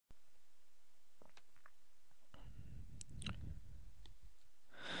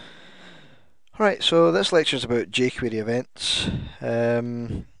Alright, so this lecture is about jQuery events.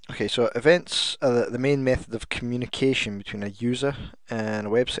 Okay, so events are the main method of communication between a user and a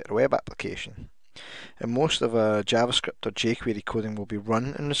website or web application. And most of a JavaScript or jQuery coding will be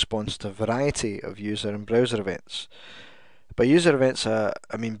run in response to a variety of user and browser events. By user events, I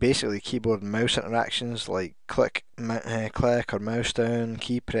mean basically keyboard and mouse interactions like click or mouse down,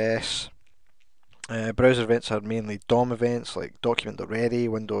 key press. Browser events are mainly DOM events like document.ready,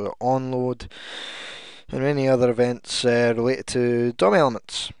 window.onload, and any other events related to DOM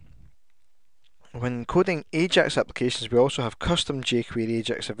elements. When coding AJAX applications, we also have custom jQuery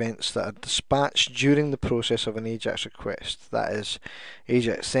AJAX events that are dispatched during the process of an AJAX request. That is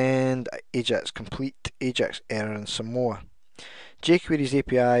AJAX send, AJAX complete, AJAX error, and some more. jQuery's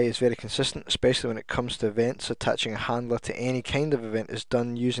API is very consistent, especially when it comes to events. Attaching a handler to any kind of event is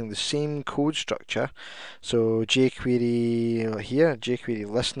done using the same code structure. So jQuery here, jQuery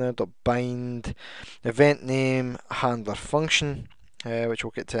listener.bind, event name, handler function, which we'll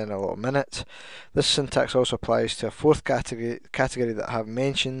get to in a little minute. This syntax also applies to a fourth category that I haven't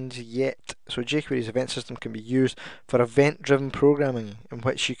mentioned yet. So jQuery's event system can be used for event-driven programming, in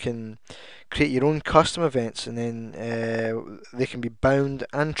which you can create your own custom events, and then they can be bound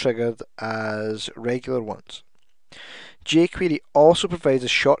and triggered as regular ones. jQuery also provides a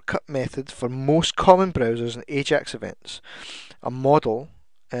shortcut method for most common browsers and AJAX events. A model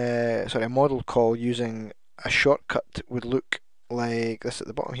call using a shortcut would look like this at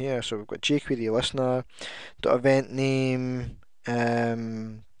the bottom here. So we've got jQuery listener, .event name, a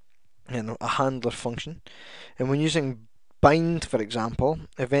handler function. And when using bind, for example,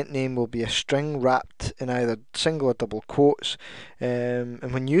 event name will be a string wrapped in either single or double quotes.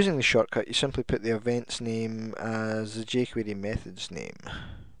 And when using the shortcut, you simply put the event's name as the jQuery method's name.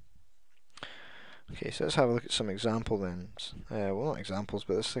 Okay, so let's have a look at some example then. Well, not examples,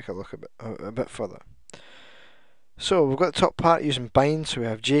 but let's take a look a bit further. So we've got the top part using bind, so we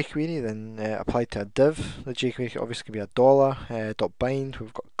have jQuery, then applied to a div. The jQuery obviously can be a dollar, dot bind.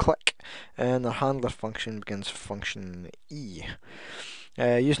 We've got click, and our handler function begins function e.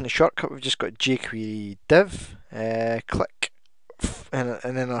 Using the shortcut, we've just got jQuery div, click, and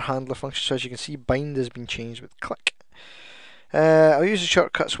then our handler function. So as you can see, bind has been changed with click. I'll use the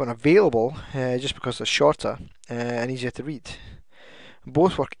shortcuts when available, just because they're shorter and easier to read.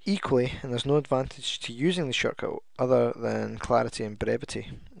 Both work equally, and there's no advantage to using the shortcut other than clarity and brevity.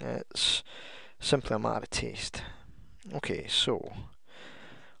 It's simply a matter of taste. Okay, so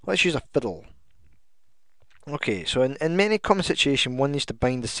let's use a fiddle. Okay, so in many common situations, one needs to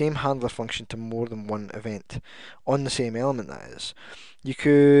bind the same handler function to more than one event on the same element, that is. You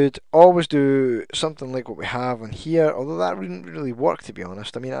could always do something like what we have on here, although that wouldn't really work, to be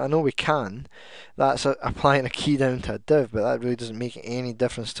honest. I mean, I know we can. That's applying a key down to a div, but that really doesn't make any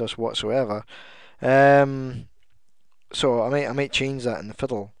difference to us whatsoever. So I might change that in the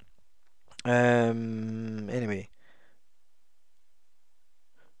fiddle. Anyway.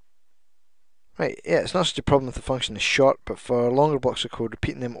 Right, yeah, it's not such a problem if the function is short, but for longer blocks of code,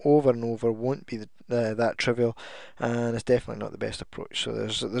 repeating them over and over won't be that trivial, and it's definitely not the best approach. So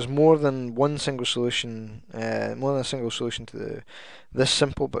there's more than one single solution, more than a single solution to this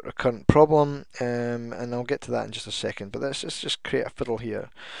simple but recurrent problem, and I'll get to that in just a second. But let's just create a fiddle here.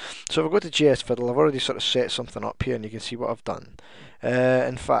 So if I go to JS Fiddle, I've already sort of set something up here, and you can see what I've done.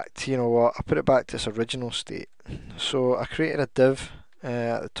 In fact, you know what? I put it back to its original state. So I created a div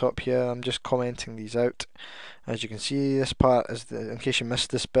at the top here. I'm just commenting these out. As you can see, this part is in case you missed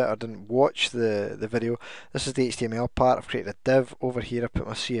this bit or didn't watch the video, this is the HTML part. I've created a div. Over here I put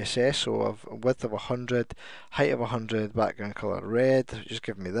my CSS, so I've a width of 100, height of 100, background colour red, just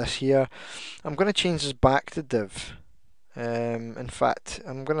give me this here. I'm going to change this back to div. In fact,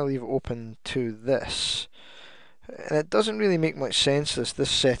 I'm going to leave it open to this. And it doesn't really make much sense, this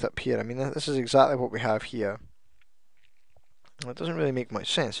setup here. I mean, this is exactly what we have here. It doesn't really make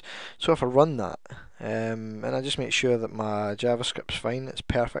much sense. So if I run that, and I just make sure that my JavaScript's fine, it's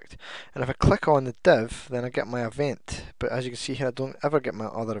perfect. And if I click on the div, then I get my event. But as you can see here, I don't ever get my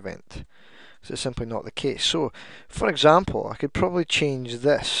other event. So it's simply not the case. So, for example, I could probably change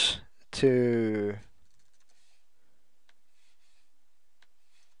this to...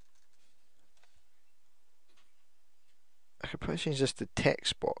 I could probably change this to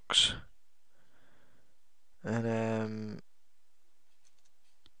text box. And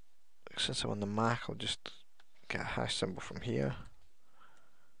since I'm on the Mac, I'll just get a hash symbol from here.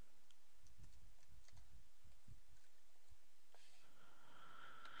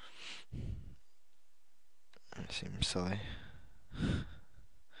 That seems silly.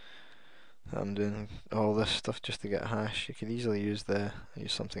 I'm doing all this stuff just to get a hash. You could easily use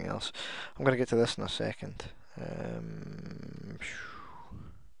something else. I'm going to get to this in a second.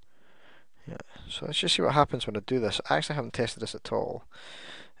 Yeah, so let's just see what happens when I do this. I actually haven't tested this at all.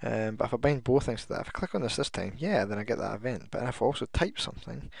 But if I bind both things to that, if I click on this time, yeah, then I get that event. But if I also type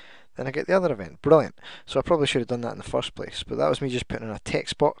something, then I get the other event. Brilliant. So I probably should have done that in the first place. But that was me just putting in a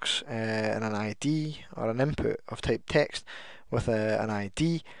text box and an ID or an input of type text with an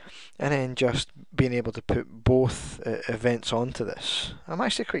ID, and then just being able to put both events onto this. I'm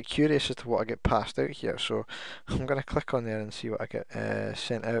actually quite curious as to what I get passed out here. So I'm going to click on there and see what I get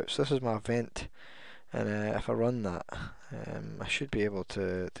sent out. So this is my event. And if I run that, I should be able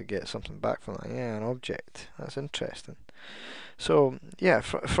to get something back from that. Yeah, an object. That's interesting. So yeah,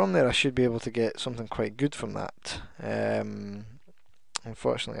 from there I should be able to get something quite good from that.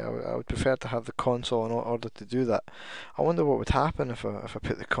 Unfortunately, I would prefer to have the console in order to do that. I wonder what would happen if I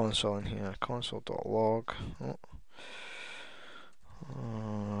put the console in here. Console.log. Oh.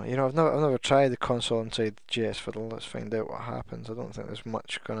 You know, I've never tried the console inside JS Fiddle. Let's find out what happens. I don't think there's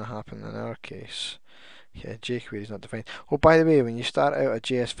much going to happen in our case. Yeah, jQuery is not defined. Oh, by the way, when you start out a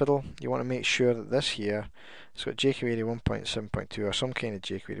JS Fiddle, you want to make sure that this here, it's got jQuery 1.7.2 or some kind of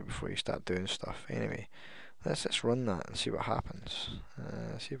jQuery before you start doing stuff. Anyway, let's run that and see what happens.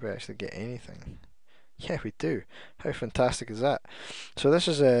 See if we actually get anything. Yeah, we do. How fantastic is that? So this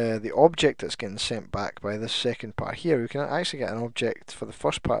is the object that's getting sent back by this second part here. We can actually get an object for the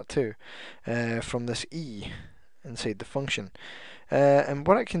first part too, from this E inside the function. And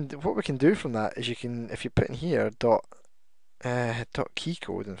what we can do from that is you can, if you put in here dot key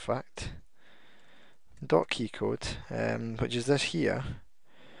code, in fact, dot key code, which is this here.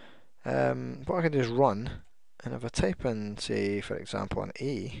 What I can do is run, and if I type in, say, for example, an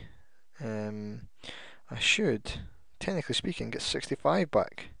A, I should, technically speaking, get 65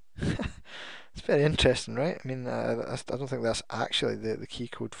 back. It's very interesting, right? I mean, I don't think that's actually the key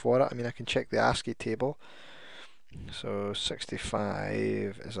code for it. I mean, I can check the ASCII table. So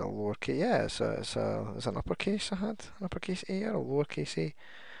 65 is a lowercase. Yeah, it's an uppercase I had, an uppercase A or a lowercase a.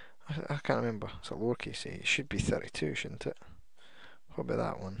 I can't remember. It's a lowercase a. It should be 32, shouldn't it? What about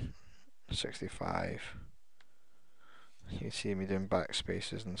that one? 65. You can see me doing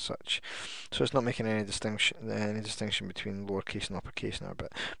backspaces and such. So it's not making any distinction between lowercase and uppercase now.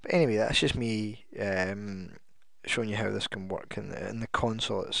 But anyway, that's just me showing you how this can work, and the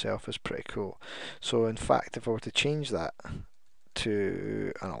console itself is pretty cool. So in fact, if I were to change that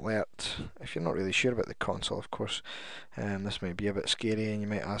to an alert, if you're not really sure about the console, of course, this might be a bit scary and you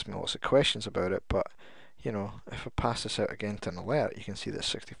might ask me lots of questions about it, but you know, if I pass this out again to an alert, you can see that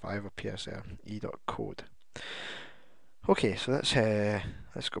 65 appears there, e.code. Okay, so let's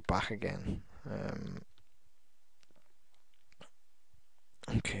go back again.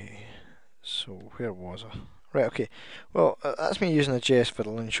 Okay, so where was I? Right, okay. Well, that's me using a JS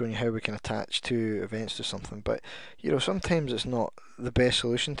Fiddle and showing you how we can attach two events to something, but you know, sometimes it's not the best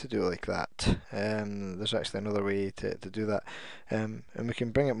solution to do like that. There's actually another way to do that, and we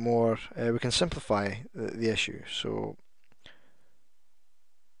can bring it more, we can simplify the issue. So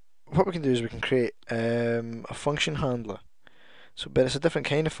what we can do is we can create a function handler. So, but it's a different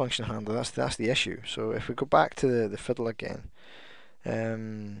kind of function handler. That's the issue. So if we go back to the fiddle again,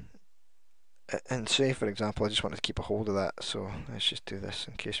 and say for example, I just wanted to keep a hold of that. So let's just do this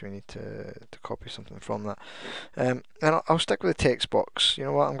in case we need to copy something from that. And I'll stick with the text box. You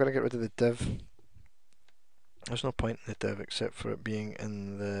know what? I'm going to get rid of the div. There's no point in the div except for it being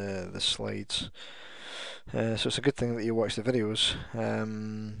in the slides. So it's a good thing that you watch the videos.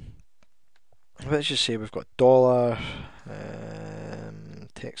 Let's just say we've got dollar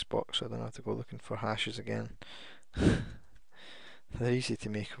text box, so I don't have to go looking for hashes again. They're easy to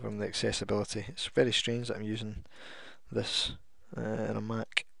make from the accessibility. It's very strange that I'm using this in a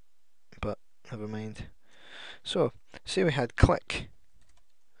Mac, but never mind. So, say we had click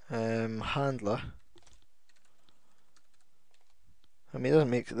handler. I mean, it doesn't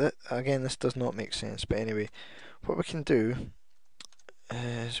make that again. This does not make sense, but anyway, what we can do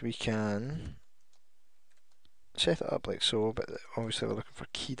is we can set it up like so, but obviously we're looking for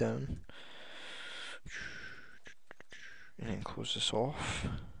key down, and then close this off,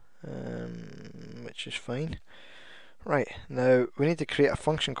 which is fine. Right, now we need to create a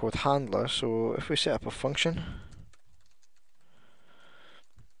function called handler. So if we set up a function,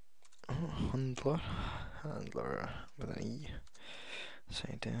 handler with an E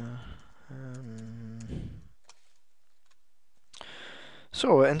side down.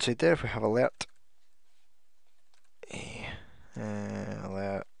 So inside there, if we have alert,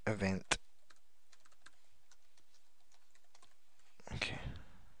 alert event. Okay,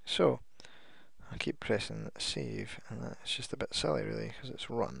 so keep pressing save, and that's just a bit silly really, because it's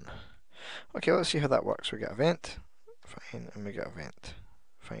run. Okay, let's see how that works. We get event, fine, and we get event,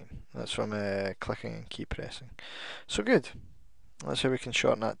 fine. That's from clicking and key pressing. So good. That's how we can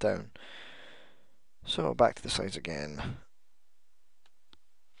shorten that down. So back to the slides again.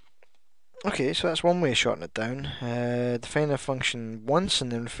 Okay, so that's one way of shortening it down. Define a function once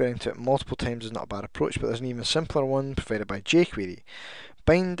and then referring to it multiple times is not a bad approach, but there's an even simpler one provided by jQuery.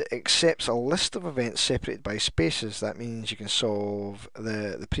 Bind accepts a list of events separated by spaces. That means you can solve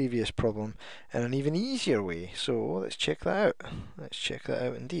the previous problem in an even easier way. So let's check that out. Let's check that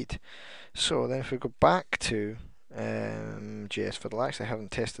out indeed. So then if we go back to JS Fiddle, actually I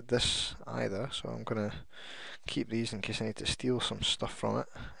haven't tested this either, so I'm going to keep these in case I need to steal some stuff from it.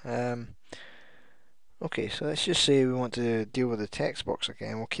 Okay, so let's just say we want to deal with the text box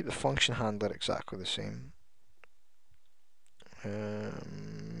again. We'll keep the function handler exactly the same.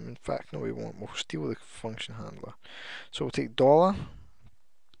 In fact, no, we won't. We'll steal the function handler. So we'll take $.bind.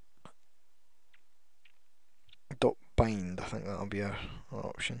 I think that'll be our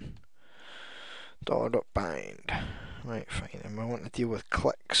option. $.bind. Right, fine. And we want to deal with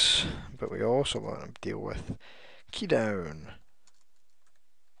clicks, but we also want to deal with key down.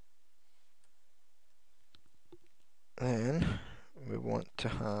 Then we want to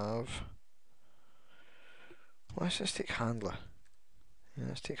have. Let's just take handler. Yeah,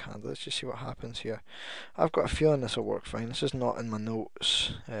 let's take handler. Let's just see what happens here. I've got a feeling this will work fine. This is not in my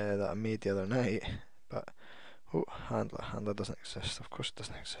notes that I made the other night, but oh, handler. Handler doesn't exist. Of course it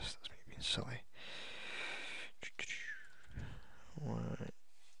doesn't exist. That's me being silly. Right.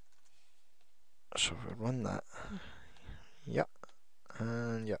 So if we run that, yep,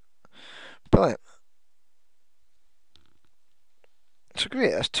 and yep, brilliant. So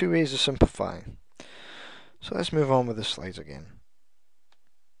great. That's two ways of simplifying. So let's move on with the slides again.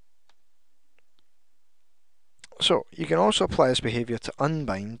 So you can also apply this behavior to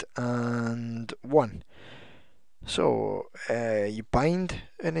unbind and one. So you bind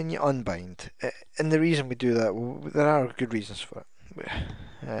and then you unbind, and the reason we do that, well, there are good reasons for it.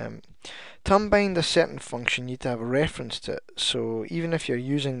 To unbind a certain function, you need to have a reference to it. So even if you're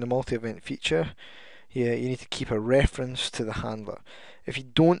using the multi-event feature, you need to keep a reference to the handler. If you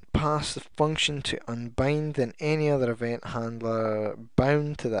don't pass the function to unbind, then any other event handler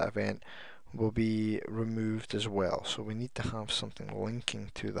bound to that event will be removed as well. So we need to have something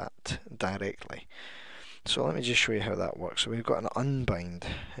linking to that directly. So let me just show you how that works. So we've got an unbind.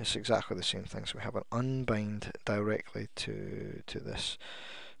 It's exactly the same thing. So we have an unbind directly to this.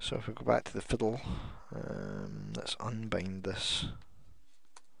 So if we go back to the fiddle, let's unbind this.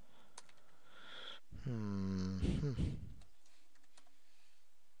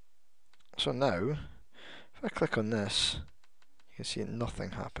 So now, if I click on this, you can see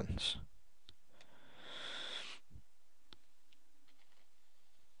nothing happens.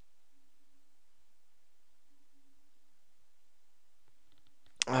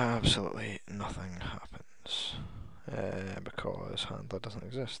 Absolutely nothing happens because handler doesn't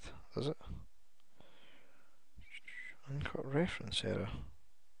exist, does it? Uncut reference error.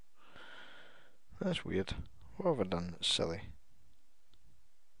 That's weird. What have I done? It's silly.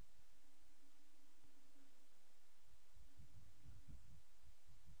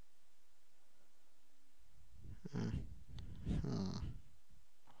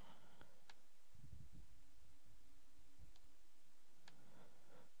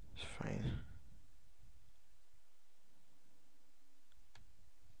 It's fine.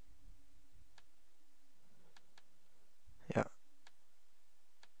 Yeah.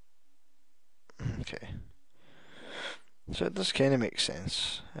 Okay. So it does kind of make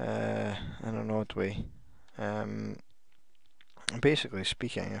sense in an odd way. Basically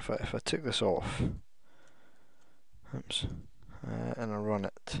speaking, if I took this off, oops, and I run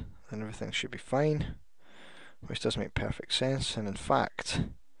it, then everything should be fine, which does make perfect sense. And in fact,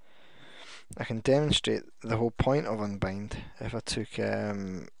 I can demonstrate the whole point of unbind if I took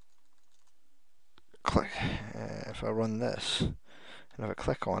if I run this, and if I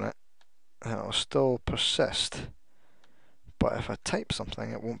click on it, then it'll still persist. But if I type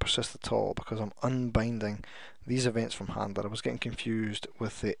something, it won't persist at all because I'm unbinding these events from handler. I was getting confused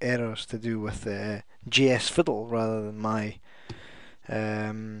with the errors to do with the JS Fiddle rather than my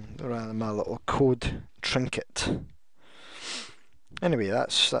little code trinket. Anyway,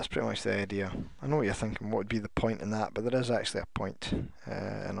 that's pretty much the idea. I know what you're thinking, what would be the point in that, but there is actually a point,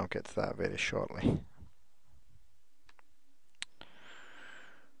 and I'll get to that very shortly.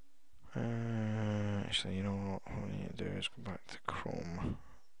 Actually, you know what we need to do is go back to Chrome.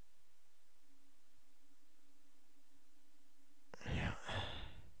 Yeah.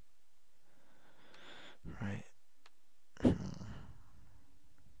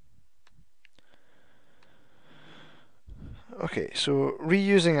 Okay, so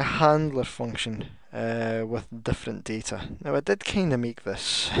reusing a handler function with different data. Now I did kind of make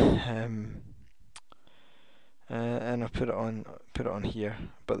this, and I put it on here,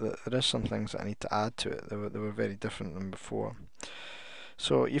 but there is some things that I need to add to it. They were very different than before.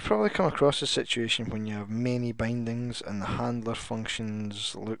 So you've probably come across a situation when you have many bindings and the handler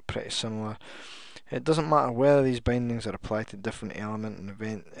functions look pretty similar. It doesn't matter whether these bindings are applied to different element and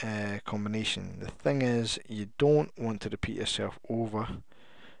event combination. The thing is, you don't want to repeat yourself over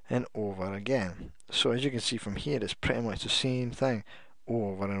and over again. So as you can see from here, it's pretty much the same thing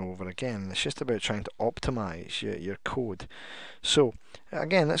over and over again. It's just about trying to optimize your code. So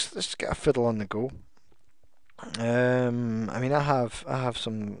again, let's get a fiddle on the go. I mean, I have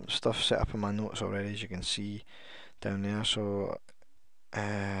some stuff set up in my notes already, as you can see down there. So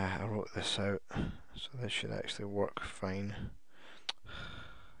I wrote this out, so this should actually work fine. I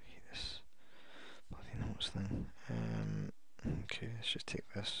hate this bloody notes thing. Okay, let's just take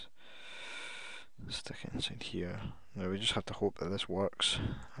this, stick it inside here. Now we just have to hope that this works.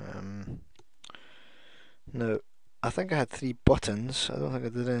 Now, I think I had 3 buttons. I don't think I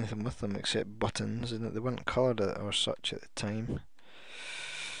did anything with them except buttons, and that they weren't coloured or such at the time.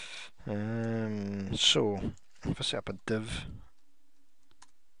 So, if I set up a div,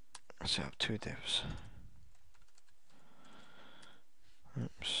 I'll set up 2 divs.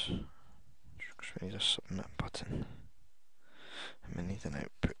 Oops. We need a submit button. And we need an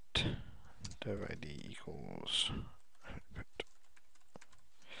output. Div ID equals output.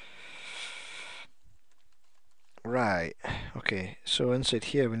 Right, okay, so inside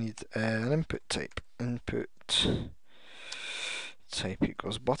here we need an input type. Input type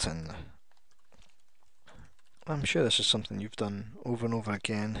equals button. I'm sure this is something you've done over and over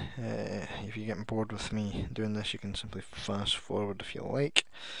again. If you're getting bored with me doing this, you can simply fast forward if you like.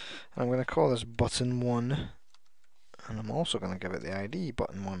 And I'm going to call this button 1, and I'm also going to give it the ID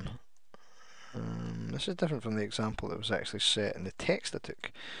button 1. This is different from the example that was actually set in the text I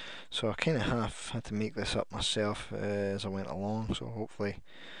took. So I kind of had to make this up myself as I went along, so hopefully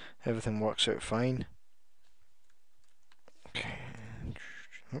everything works out fine. Okay,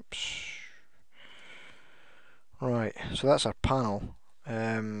 oops. Right, so that's our panel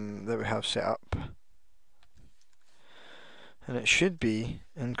that we have set up. And it should be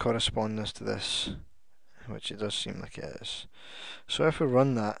in correspondence to this, which it does seem like it is. So if we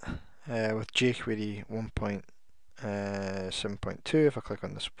run that with jQuery 1.7.2, if I click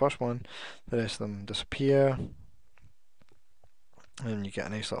on this first one, the rest of them disappear, and you get a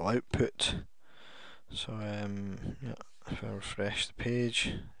nice little output. So yeah, if I refresh the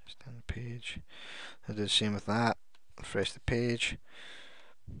page, extend the page, I do the same with that. Refresh the page.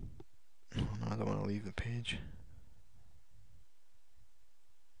 Oh no, I don't want to leave the page.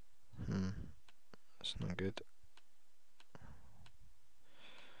 That's not good.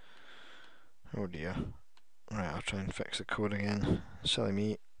 Oh dear. Right, I'll try and fix the code again. Silly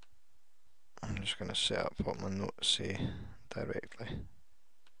me. I'm just going to set up what my notes say directly.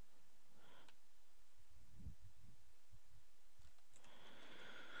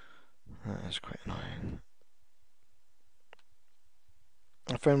 That is quite annoying.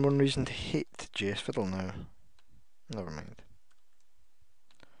 I found one reason to hate JS Fiddle now. Never mind.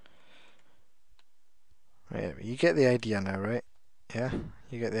 Right, you get the idea now, right? Yeah,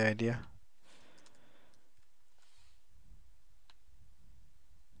 you get the idea.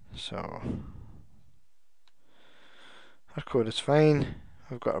 So our code is fine.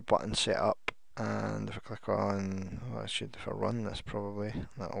 We've got our button set up, and if I click on, well, if I run this probably,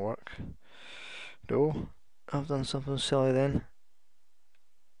 that'll work. No, I've done something silly then.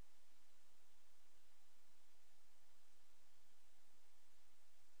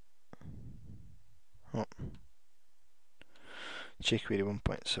 Oh. jQuery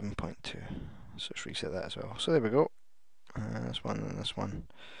 1.7.2. So let's reset that as well. So there we go. This one and this one.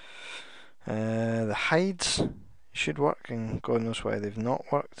 The hides should work, and God knows why they've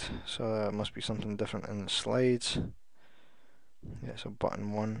not worked. So it must be something different in the slides. Yeah, so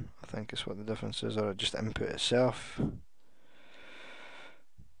button 1 I think is what the difference is, or just input itself.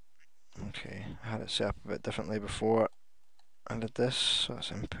 Okay, I had it set up a bit differently before I did this, so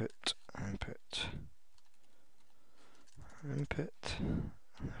that's input, input, input.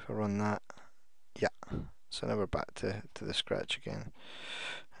 If I run that, yeah, so now we're back to the scratch again.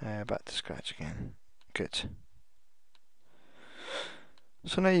 Back to scratch again. Good.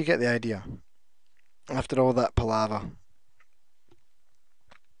 So now you get the idea. After all that palaver.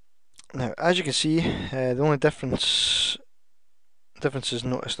 Now, as you can see, the only differences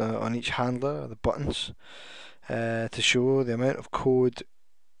noticed on each handler are the buttons to show the amount of code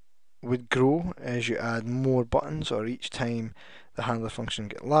would grow as you add more buttons or each time the handler function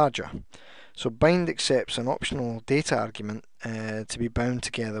get larger. So bind accepts an optional data argument to be bound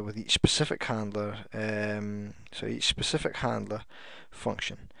together with each specific handler, each specific handler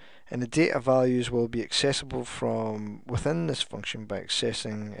function. And the data values will be accessible from within this function by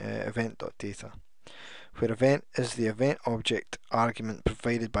accessing event.data, where event is the event object argument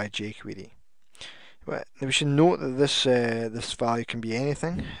provided by jQuery. Well, we should note that this value can be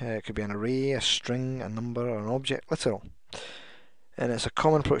anything. It could be an array, a string, a number, or an object literal. And it's a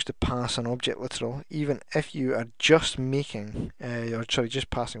common approach to pass an object literal, even if you are just just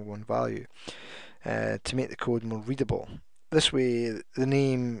passing one value, to make the code more readable. This way, the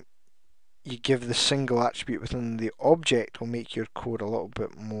name you give the single attribute within the object will make your code a little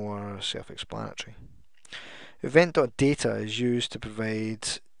bit more self-explanatory. Event.data is used to provide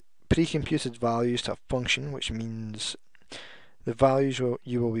pre-computed values to a function, which means the values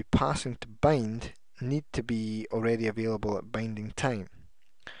you will be passing to bind need to be already available at binding time.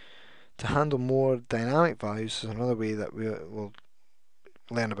 To handle more dynamic values is another way that we'll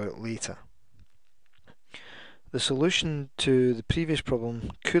learn about later. The solution to the previous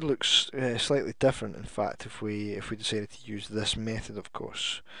problem could look slightly different, in fact, if we decided to use this method, of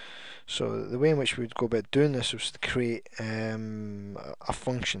course. So the way in which we would go about doing this was to create a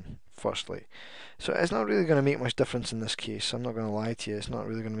function, firstly. So it's not really going to make much difference in this case. I'm not going to lie to you, it's not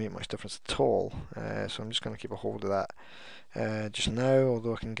really going to make much difference at all. So I'm just going to keep a hold of that just now,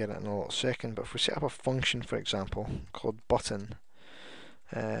 although I can get it in a little second. But if we set up a function, for example, called button,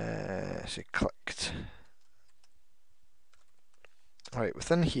 say clicked. Right,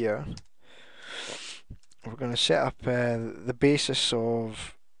 within here, we're going to set up the basis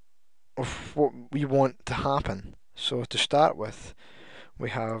of what we want to happen. So to start with, we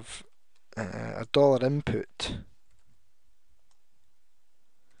have a dollar input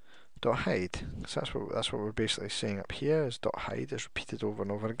dot hide. So that's what we're basically saying up here is dot hide is repeated over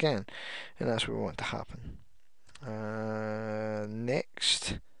and over again, and that's what we want to happen.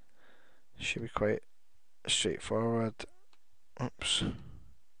 Next should be quite straightforward. Oops.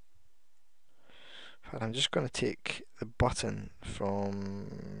 But I'm just going to take the button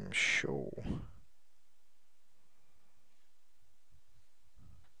from show.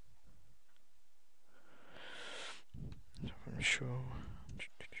 From show.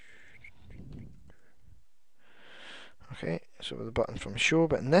 Okay, so the button from show,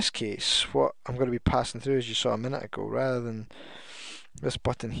 but in this case, what I'm going to be passing through, as you saw a minute ago, rather than this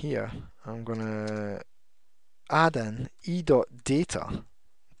button here, I'm going to add in e.data.button,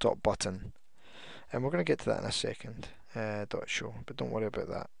 and we're going to get to that in a second, dot show, but don't worry about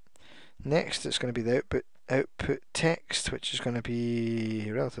that. Next, it's going to be the output text, which is going to be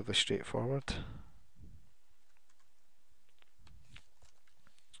relatively straightforward.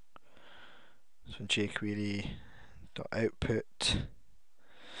 So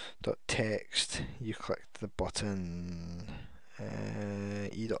jQuery.output.text, you click the button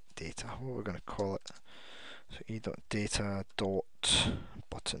e.data, what we're going to call it. So e.data.button.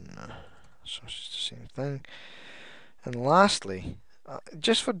 So it's just the same thing. And lastly,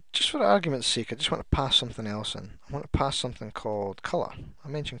 just for argument's sake, I just want to pass something else in. I want to pass something called colour. I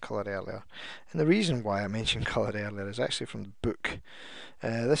mentioned colour earlier, and the reason why I mentioned colour earlier is actually from the book.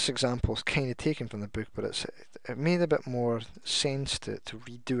 This example is kind of taken from the book, but it made a bit more sense to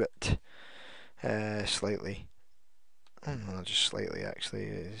redo it slightly. Oh, no, not just slightly actually.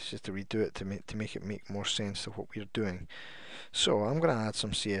 It's just to redo it to make it make more sense to what we're doing. So I'm going to add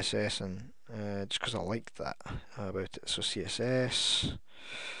some CSS in, just because I liked that about it. So CSS,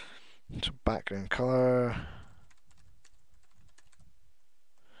 so background color,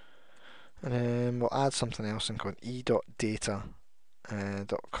 and then we'll add something else in called e.data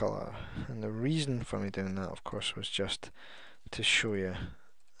 .color. And the reason for me doing that, of course, was just to show you,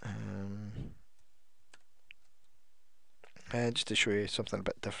 something a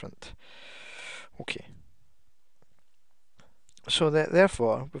bit different. Okay. So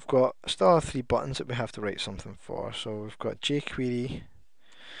therefore, we've got still 3 buttons that we have to write something for. So we've got jQuery,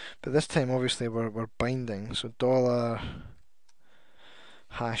 but this time obviously we're binding. So $#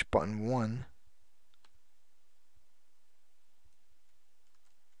 button 1.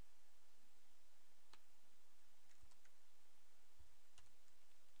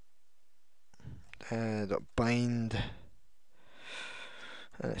 Dot bind,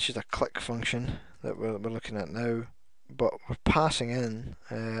 and it's just a click function that we're looking at now, but we're passing in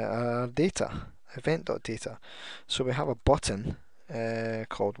our data, event.data. So we have a button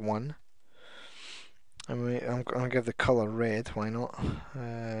called 1, and I'm going to give the colour red, why not?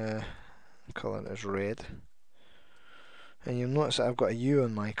 Colour is red, And you'll notice that I've got a U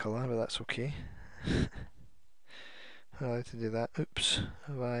on my colour, but that's okay. I'm allowed to do that. Oops,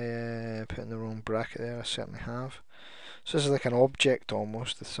 have I put in the wrong bracket there? I certainly have. So this is like an object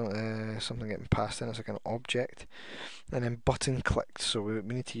almost, something getting passed in, it's like an object. And then button clicked, so we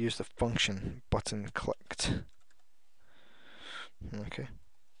need to use the function button clicked. Okay.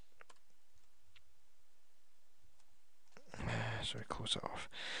 So we close it off.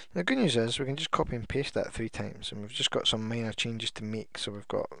 The good news is we can just copy and paste that 3 times, and we've just got some minor changes to make. So we've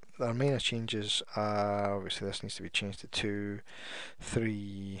got our minor changes are, obviously this needs to be changed to 2,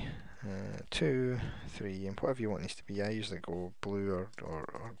 3, 2, 3, and whatever you want needs to be. I usually go blue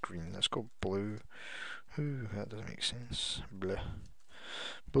or green. Let's go blue. Ooh, that doesn't make sense. Blue.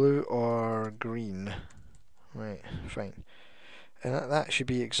 Blue or green. Right, fine. And that should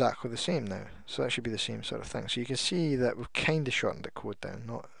be exactly the same now. So that should be the same sort of thing. So you can see that we've kind of shortened the code down.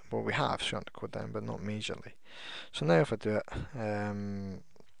 Not well, we have shortened the code down, but not majorly. So now if I do it,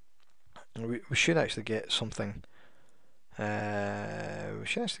 we should actually get something. We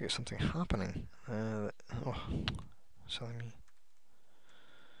should actually get something happening. Oh, silly me.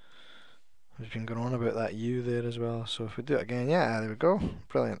 I've been going on about that U there as well. So if we do it again, yeah, there we go.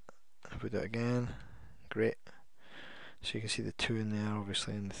 Brilliant. If we do it again, great. So you can see the 2 in there,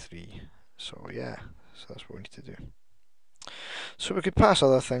 obviously, and the 3. So yeah, so that's what we need to do. So we could pass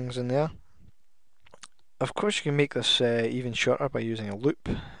other things in there. Of course you can make this even shorter by using a loop.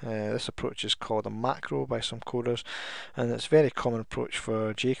 This approach is called a macro by some coders, and it's a very common approach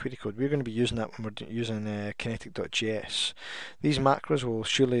for jQuery code. We're going to be using that when we're using kinetic.js. These macros will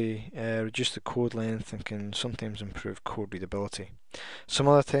surely reduce the code length and can sometimes improve code readability. Some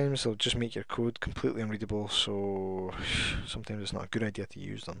other times they'll just make your code completely unreadable, so sometimes it's not a good idea to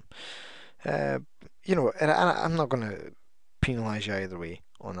use them. You know, and I'm not going to penalise you either way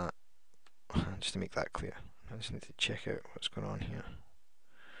on that. Just to make that clear, I just need to check out what's going on here.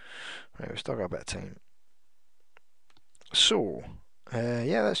 Right, we've still got a bit of time. So,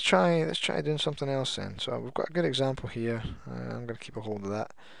 yeah, let's try doing something else then. So we've got a good example here. I'm going to keep a hold of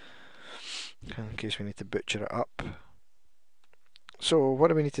that in case we need to butcher it up. So what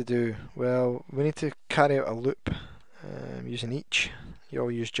do we need to do? Well, we need to carry out a loop using each. You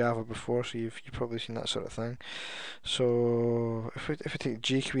all used Java before, so you've probably seen that sort of thing. So if we take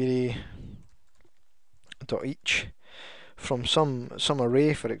jQuery dot each from some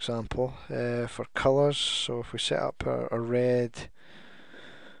array, for example, for colours. So if we set up a red,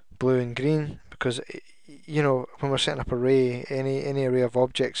 blue, and green, because you know when we're setting up array, any array of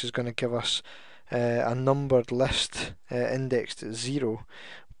objects is going to give us a numbered list indexed at 0,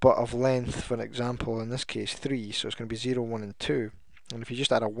 but of length, for example, in this case 3. So it's going to be 0, 1, and 2. And if you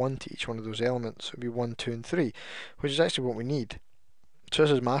just add a 1 to each one of those elements, it would be 1, 2, and 3, which is actually what we need. So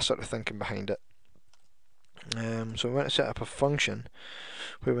this is my sort of thinking behind it. So we want to set up a function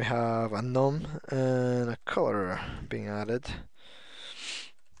where we have a num and a colour being added.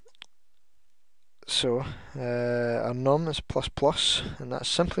 So our num is plus plus, and that's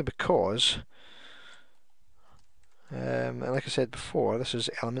simply because, like I said before, this is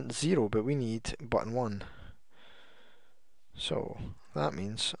element 0, but we need button 1. So that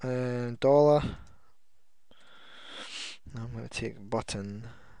means dollar. I'm going to take button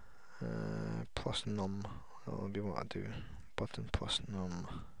plus num. That'll be what I do. Button plus num.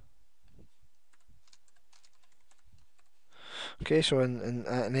 Okay, so in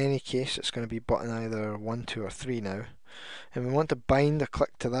any case, it's going to be button either 1, 2, or 3 now. And we want to bind a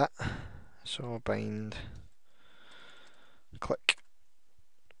click to that. So bind click.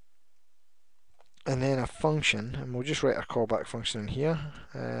 And then a function, and we'll just write our callback function in here.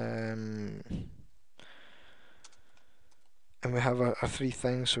 And we have our 3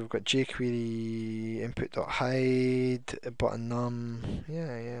 things, so we've got jQuery input.hide, button num.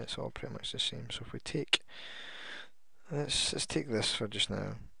 Yeah, it's all pretty much the same. So if we take, let's take this for just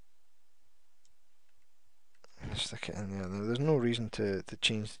now. Let's stick it in there. Now, there's no reason to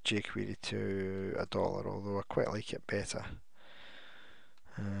change the jQuery to $1, although I quite like it better.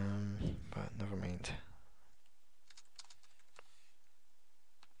 But never mind.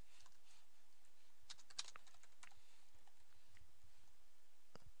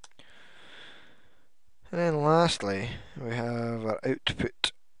 And then lastly, we have our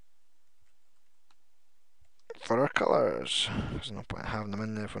output for our colours. There's no point having them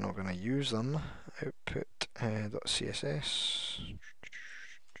in there if we're not going to use them. Output.css. You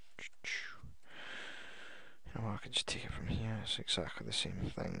know what, I could just take it from here. It's exactly the same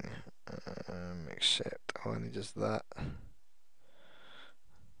thing, except all I need is that.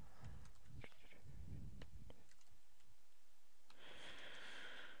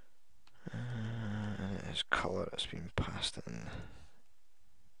 And it is colour it's been passed in.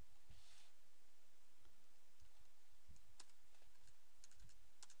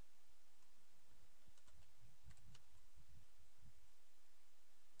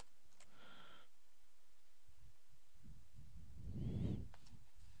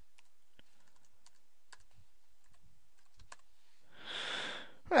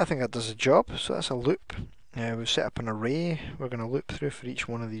 Right, I think that does the job. So that's a loop. We've set up an array. We're going to loop through for each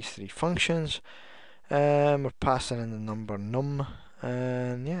one of these three functions. We're passing in the number num,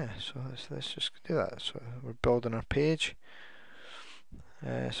 and yeah, so let's just do that. So we're building our page.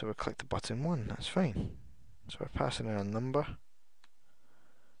 So we click the button 1. That's fine. So we're passing in a number,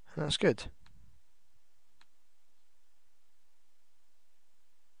 and that's good.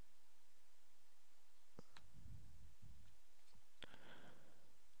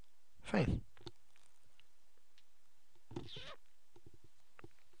 Fine.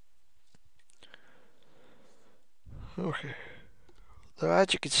 Okay. So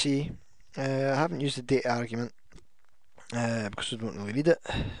as you can see, I haven't used the data argument because we don't really need it.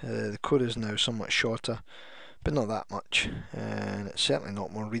 The code is now somewhat shorter, but not that much, and it's certainly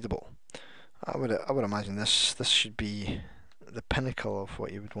not more readable. I would imagine this should be the pinnacle of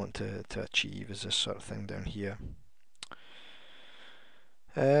what you would want to achieve, is this sort of thing down here.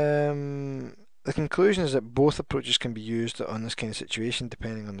 The conclusion is that both approaches can be used on this kind of situation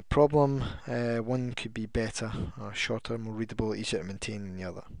depending on the problem. One could be better, or shorter, more readable, easier to maintain than the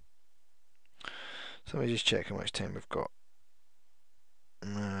other. So let me just check how much time we've got.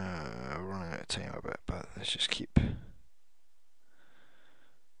 We're running out of time a bit, but let's just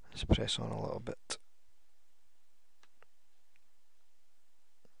let's press on a little bit.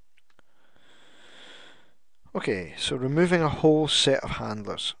 Okay, so removing a whole set of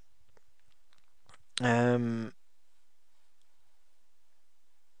handlers. So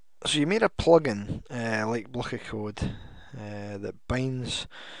you made a plugin like Block of Code that binds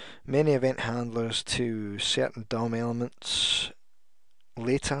many event handlers to certain DOM elements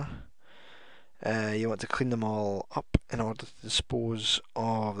later. You want to clean them all up in order to dispose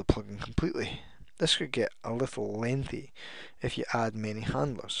of the plugin completely. This could get a little lengthy if you add many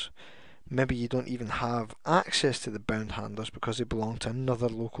handlers. Maybe you don't even have access to the bound handlers because they belong to another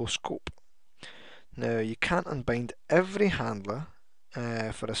local scope. Now, you can't unbind every handler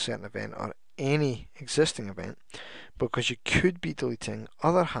for a certain event or any existing event because you could be deleting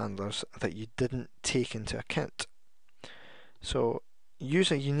other handlers that you didn't take into account. So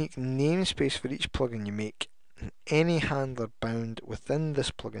use a unique namespace for each plugin you make. Any handler bound within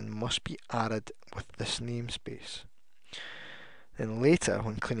this plugin must be added with this namespace. Then later,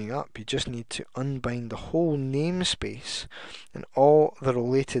 when cleaning up, you just need to unbind the whole namespace and all the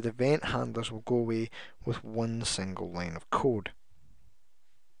related event handlers will go away with one single line of code.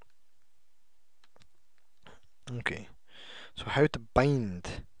 Okay, so how to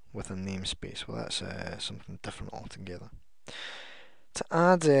bind with a namespace? Well, that's something different altogether. To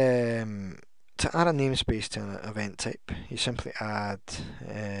add a namespace to an event type, you simply add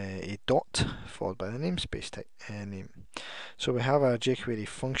a dot followed by the namespace type name. So we have our jQuery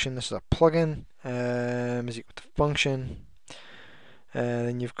function. This is a plugin is equal to function.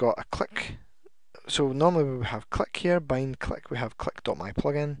 Then you've got a click. So normally we would have click here, bind click. We have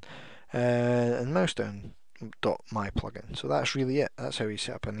click.myPlugin and mouse down .myPlugin. So that's really it. That's how you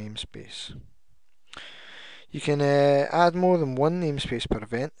set up a namespace. You can add more than one namespace per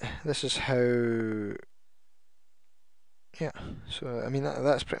event. This is how. Yeah, so I mean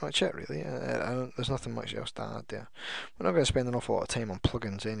that's pretty much it really. There's nothing much else to add there. We're not going to spend an awful lot of time on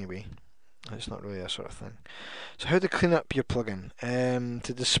plugins anyway. It's not really a sort of thing. So how to clean up your plugin?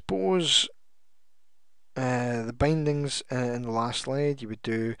 To dispose the bindings in the last slide, you would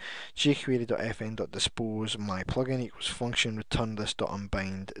do jQuery.fn.dispose my plugin equals function return this dot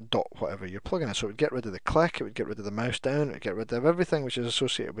unbind dot whatever your plugin is. So it would get rid of the click, it would get rid of the mouse down, it would get rid of everything which is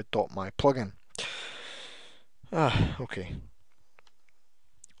associated with dot my plugin. Okay.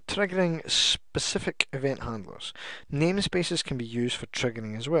 Triggering specific event handlers. Namespaces can be used for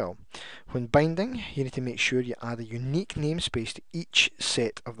triggering as well. When binding, you need to make sure you add a unique namespace to each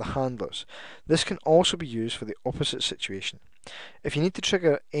set of the handlers. This can also be used for the opposite situation. If you need to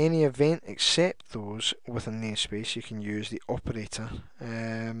trigger any event except those with a namespace, you can use the operator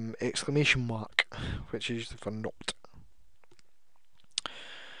exclamation mark, which is used for not.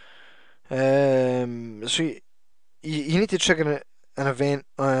 So you need to trigger an event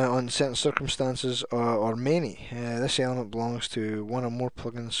on certain circumstances or many. This element belongs to one or more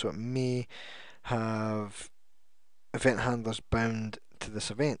plugins, so it may have event handlers bound to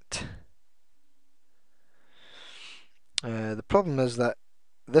this event. The problem is that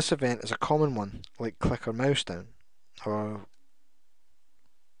this event is a common one, like click or mouse down, or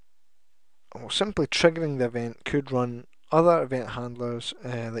simply triggering the event could run other event handlers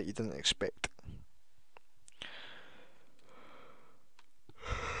that you didn't expect.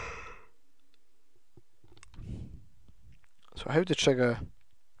 So how to trigger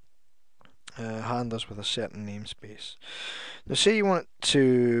handlers with a certain namespace. Now say you want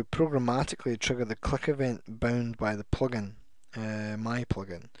to programmatically trigger the click event bound by the plugin, my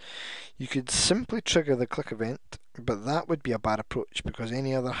plugin. You could simply trigger the click event, but that would be a bad approach because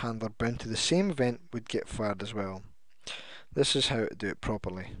any other handler bound to the same event would get fired as well. This is how to do it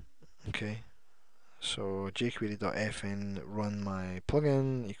properly. Okay, so jquery.fn run my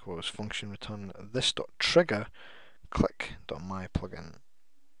plugin equals function return this.trigger click.myplugin.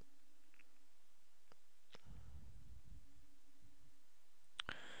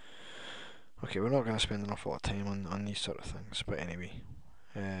 Okay, we're not going to spend an awful lot of time on these sort of things, but anyway,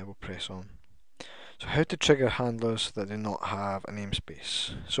 we'll press on. So how to trigger handlers that do not have a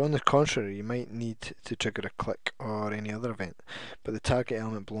namespace. So on the contrary, you might need to trigger a click or any other event, but the target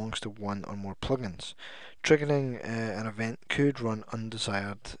element belongs to one or more plugins. Triggering an event could run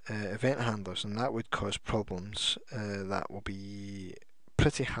undesired event handlers, and that would cause problems that will be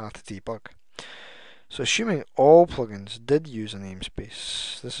pretty hard to debug. So assuming all plugins did use a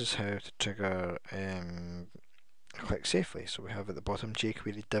namespace, this is how to trigger click safely. So we have at the bottom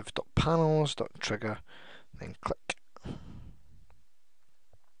jQuery div.panels.trigger, then click.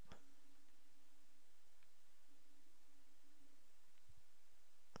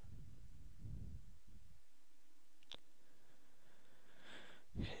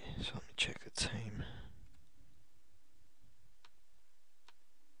 Okay, so let me check the time.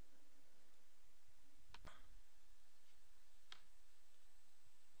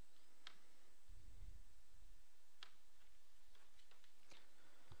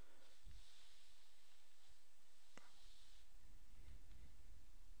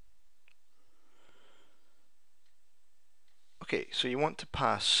 Okay, so you want to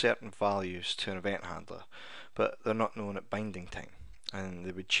pass certain values to an event handler, but they're not known at binding time, and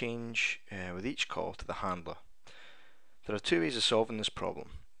they would change with each call to the handler. There are two ways of solving this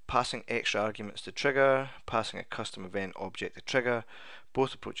problem. Passing extra arguments to trigger, passing a custom event object to trigger.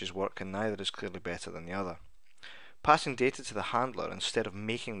 Both approaches work and neither is clearly better than the other. Passing data to the handler instead of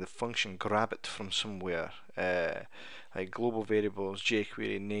making the function grab it from somewhere, like global variables,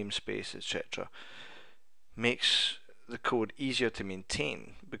 jQuery, namespace, etc., makes the code easier to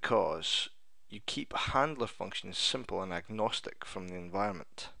maintain because you keep handler functions simple and agnostic from the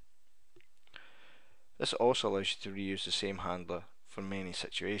environment. This also allows you to reuse the same handler for many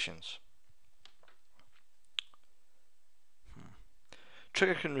situations.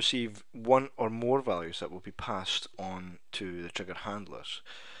 Trigger can receive one or more values that will be passed on to the trigger handlers.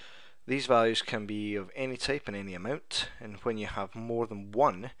 These values can be of any type and any amount, and when you have more than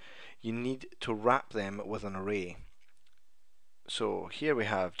one, you need to wrap them with an array. So here we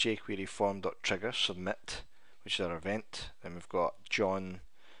have jQuery form.trigger submit, which is our event, and we've got John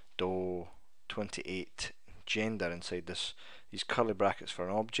Doe 28 gender inside these curly brackets for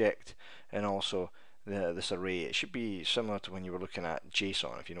an object, and also this array. It should be similar to when you were looking at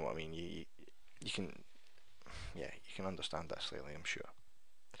JSON, if you know what I mean. You can understand that slightly, I'm sure.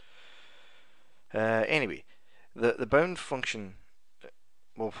 Anyway, the bound function.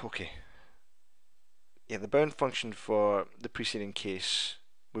 Well, okay. Yeah, the bound function for the preceding case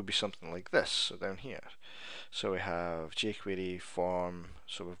would be something like this. So down here. So we have jQuery form,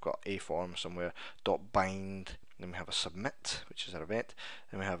 so we've got a form somewhere, dot bind, then we have a submit, which is our event,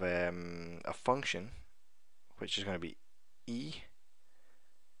 then we have a function, which is going to be e,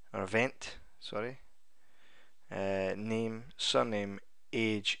 or event, sorry, name, surname,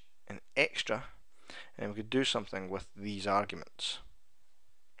 age, and extra, and we could do something with these arguments.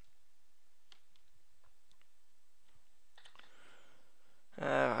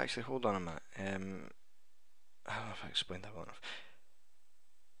 Actually, hold on a minute. I don't know if I explained that well enough.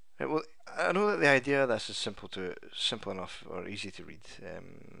 Right, well, I know that the idea of this is simple enough or easy to read.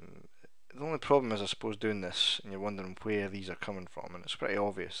 The only problem is, I suppose, doing this and you're wondering where these are coming from, and it's pretty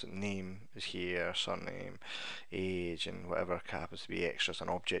obvious that name is here, surname, age, and whatever happens to be extra is an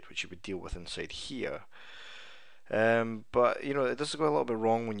object which you would deal with inside here. But you know, it does go a little bit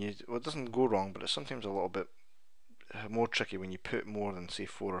wrong when you. Well, it doesn't go wrong, but it's sometimes a little bit more tricky when you put more than say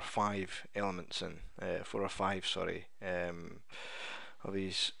 4 or 5 elements in, 4 or 5, sorry, of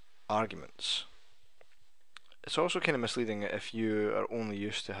these arguments. It's also kind of misleading if you are only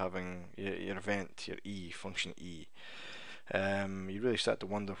used to having your event, your E, function E. You really start to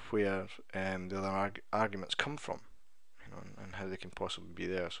wonder where the other arguments come from. and how they can possibly be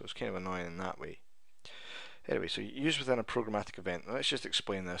there. So it's kind of annoying in that way. Anyway, so use within a programmatic event. Let's just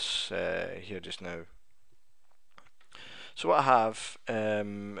explain this here just now. So what I have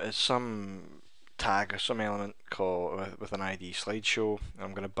is some tag or some element called with an ID slideshow.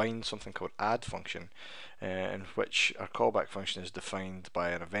 I'm going to bind something called add function, in which our callback function is defined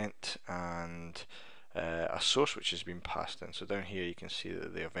by an event and a source which has been passed in. So down here you can see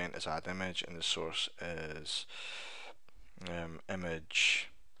that the event is add image and the source is image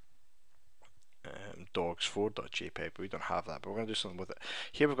dogs4.jpg, but we don't have that, but we're going to do something with it.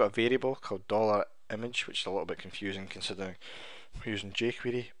 Here we've got a variable called $image, which is a little bit confusing considering we're using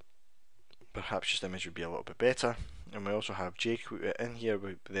jQuery. Perhaps just image would be a little bit better. And we also have jQuery in here.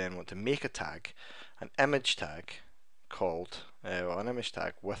 We then want to make a tag, an image tag called, an image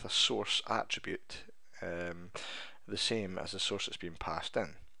tag with a source attribute, the same as the source that's being passed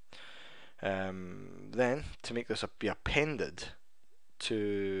in. Then to make this be appended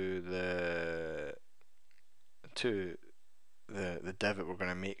to the div that we're going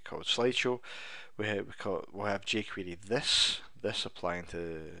to make called slideshow, we'll have jQuery this applying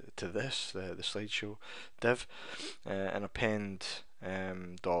to this the slideshow div, and append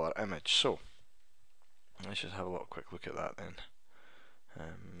 $image. So let's just have a little quick look at that then.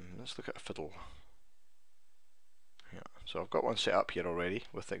 Let's look at a fiddle. Yeah, so I've got one set up here already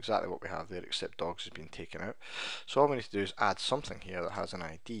with exactly what we have there, except dogs has been taken out. So all we need to do is add something here that has an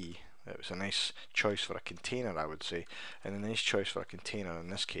ID. It was a nice choice for a container, I would say, and the nice choice for a container in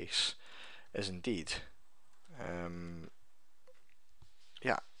this case is indeed,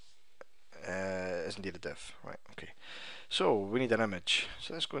 is indeed a div. Right, okay. So we need an image.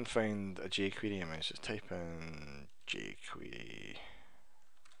 So let's go and find a jQuery image. Let's type in jQuery.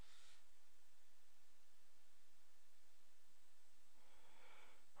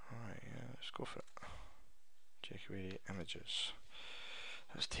 Alright, yeah, let's go for it. jQuery images.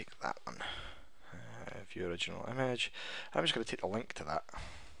 Let's take that one. View original image. I'm just going to take a link to that.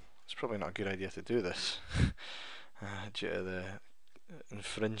 It's probably not a good idea to do this due to the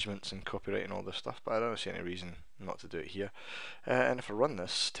infringements and copyright and all this stuff, but I don't see any reason not to do it here. And if I run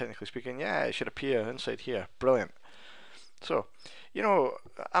this, technically speaking, yeah, it should appear inside here. Brilliant. So, you know,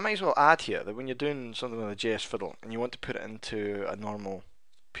 I might as well add here that when you're doing something with a JS fiddle and you want to put it into a normal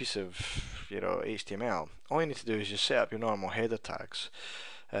piece of, you know, HTML, all you need to do is just set up your normal header tags.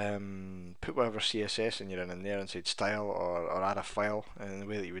 Put whatever CSS you're in there inside style, or add a file in the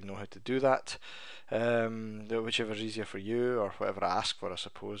way that you would know how to do that, whichever is easier for you, or whatever I ask for, I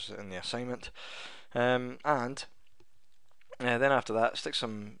suppose, in the assignment. And then after that, stick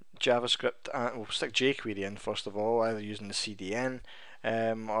some JavaScript, we'll stick jQuery in first of all, either using the CDN,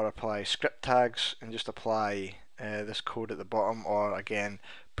 or apply script tags and just apply this code at the bottom, or again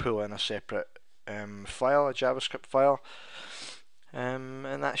pull in a separate file, a JavaScript file.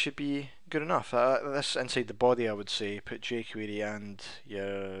 And that should be good enough. This inside the body, I would say, put jQuery and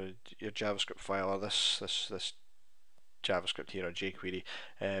your JavaScript file, or this JavaScript here, or jQuery,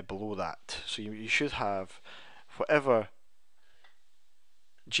 below that. So you should have whatever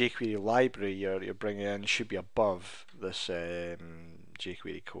jQuery library you're bringing in should be above this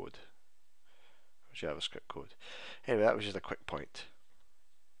jQuery code, JavaScript code. Anyway, that was just a quick point.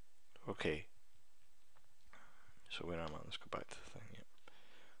 Okay. So where am I? Let's go back to the thing. Yep.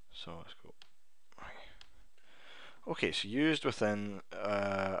 So let's go. Okay, so used within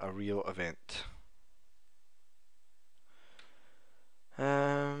a real event.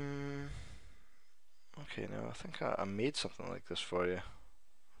 Okay, now I think I made something like this for you.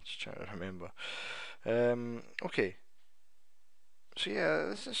 Just trying to remember. Okay. So yeah,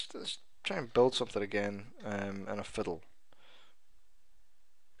 let's try and build something again in a fiddle.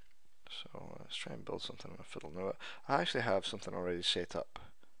 So let's try and build something in a fiddle. Now I actually have something already set up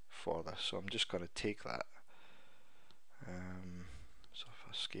for this, so I'm just going to take that. So if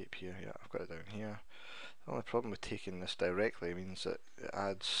I escape here, yeah, I've got it down here. The only problem with taking this directly means that it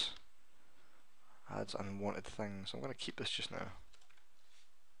adds unwanted things. I'm going to keep this just now.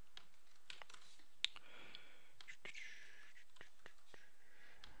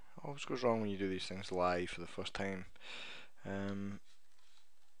 Always goes wrong when you do these things live for the first time. In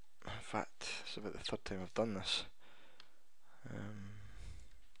fact, it's about the third time I've done this.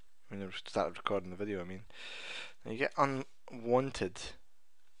 When I started recording the video, I mean. Now you get unwanted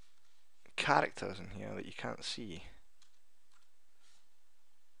characters in here that you can't see.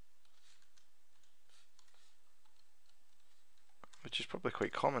 Which is probably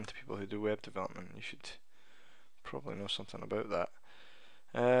quite common to people who do web development. You should probably know something about that.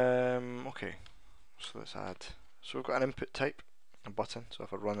 Okay, so let's add. So we've got an input type. a button. So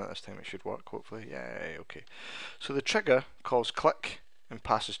if I run it this time, it should work, hopefully. Yeah, okay. So the trigger calls click and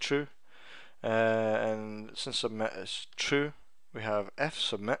passes true. And since submit is true, we have if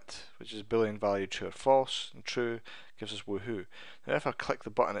submit, which is boolean value true or false, and true gives us woohoo. Now if I click the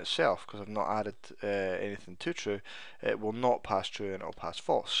button itself, because I've not added anything to true, it will not pass true and it will pass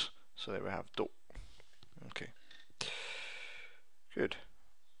false. So there we have dope. Okay, good.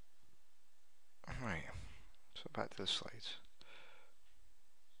 Right, so back to the slides.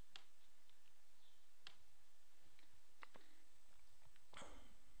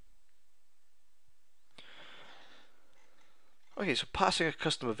 Okay, so passing a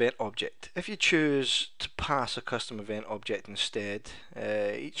custom event object. If you choose to pass a custom event object instead,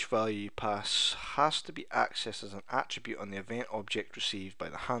 each value you pass has to be accessed as an attribute on the event object received by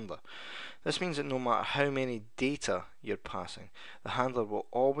the handler. This means that no matter how many data you're passing, the handler will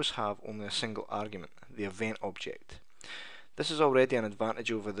always have only a single argument, the event object. This is already an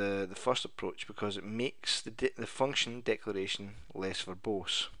advantage over the first approach because it makes the function declaration less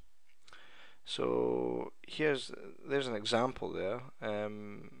verbose. So there's an example there.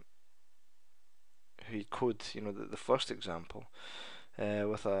 We code, the first example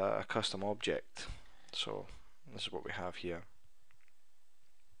with a custom object. So this is what we have here.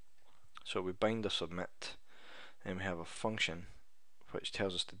 So we bind a submit, and we have a function which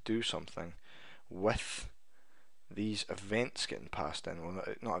tells us to do something with these events getting passed in. Well,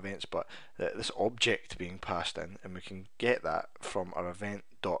 not events, but this object being passed in, and we can get that from our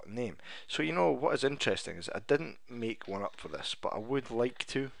event.name. So what is interesting is I didn't make one up for this, but I would like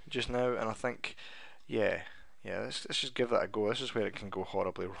to just now, and I think, yeah, let's just give that a go. This is where it can go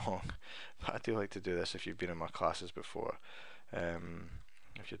horribly wrong, but I do like to do this if you've been in my classes before.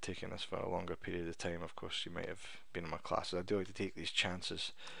 If you're taking this for a longer period of time, of course you might have been in my classes. I do like to take these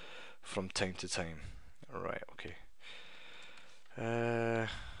chances from time to time. Right, okay.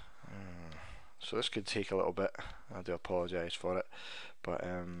 So this could take a little bit. I do apologise for it, but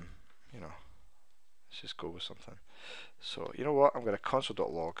let's just go with something. So you know what? I'm going to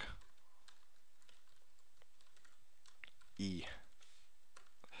console.log e.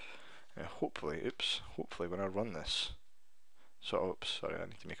 Hopefully when I run this. So oops, sorry, I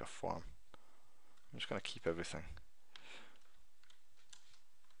need to make a form. I'm just going to keep everything.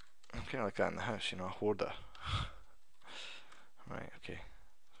 I'm kind of like that in the house, a hoarder. Right, okay.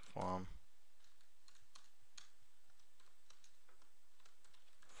 Form.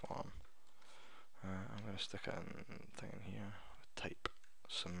 I'm going to stick a thing in here. Type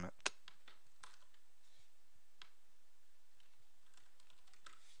submit.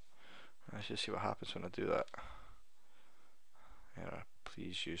 Let's just see what happens when I do that. Error.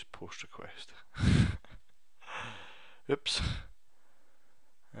 Please use post request. Oops.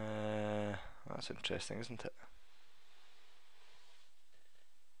 That's interesting, isn't it?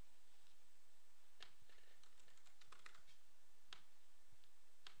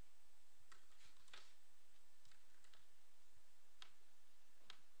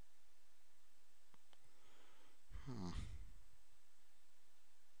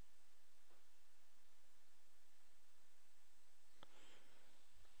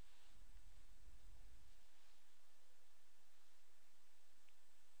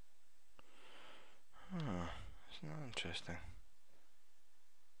 It's not interesting.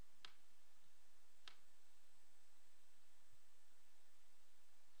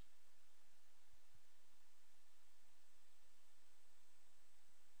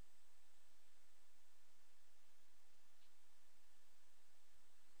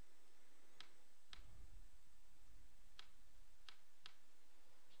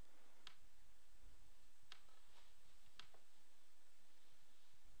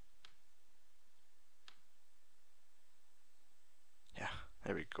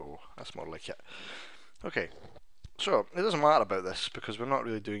 There we go, that's more like it. Okay, so it doesn't matter about this because we're not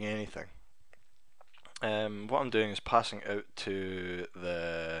really doing anything. What I'm doing is passing out to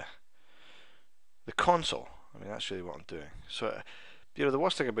the console. I mean, that's really what I'm doing. So, the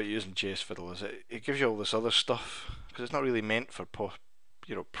worst thing about using JS Fiddle is it gives you all this other stuff because it's not really meant for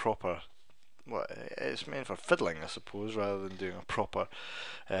proper. Well, it's meant for fiddling, I suppose, rather than doing a proper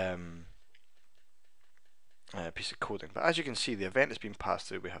piece of coding. But as you can see, the event is being passed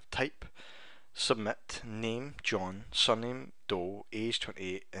through. We have type, submit, name John, surname Doe, age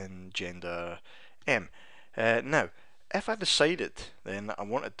 28, and gender M. Now, if I decided then that I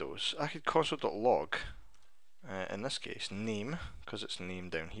wanted those, I could console.log, in this case, name, because it's name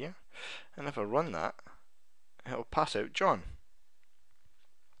down here, and if I run that, it'll pass out John.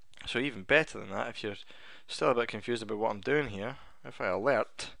 So even better than that, if you're still a bit confused about what I'm doing here, if I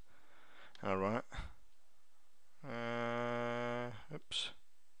alert, and I run it, Oops.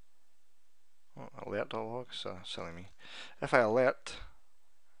 Oh, alert.log, so silly me. If I alert,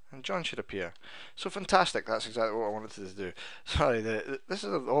 and John should appear. So fantastic, that's exactly what I wanted to do. Sorry, this is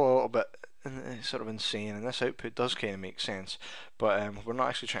all a little bit sort of insane, and this output does kind of make sense, but we're not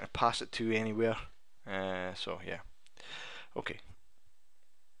actually trying to pass it to anywhere. So yeah, okay,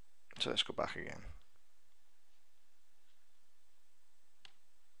 so let's go back again.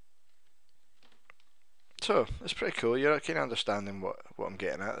 So it's pretty cool. You're kind of understanding what I'm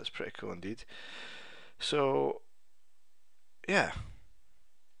getting at. That's pretty cool indeed. So yeah.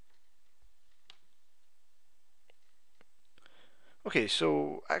 Okay,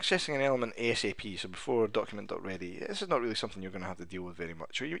 so accessing an element ASAP, so before document.ready, this is not really something you're going to have to deal with very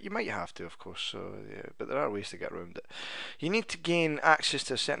much. Or you might have to, of course, so yeah, but there are ways to get around it. You need to gain access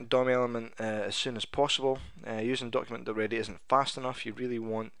to a certain DOM element as soon as possible. Using document.ready isn't fast enough. You really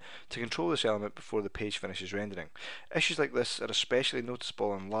want to control this element before the page finishes rendering. Issues like this are especially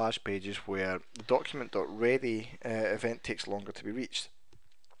noticeable on large pages where the document.ready event takes longer to be reached.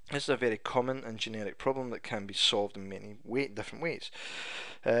 This is a very common and generic problem that can be solved in many different ways.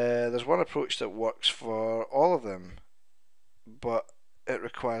 There's one approach that works for all of them, but it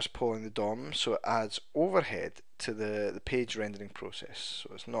requires pulling the DOM, so it adds overhead to the page rendering process,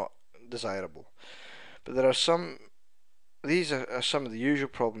 so it's not desirable. But there are some. These are some of the usual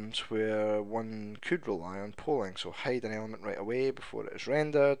problems where one could rely on polling, so hide an element right away before it is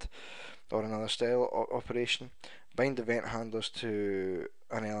rendered, or another style operation. Bind event handlers to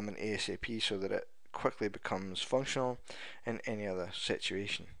an element ASAP so that it quickly becomes functional in any other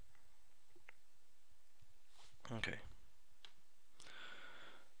situation. Okay.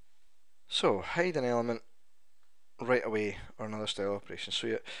 So hide an element right away or another style operation. So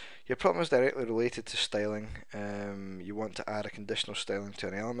your problem is directly related to styling. You want to add a conditional styling to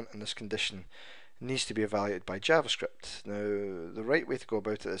an element, and this condition needs to be evaluated by JavaScript. Now, the right way to go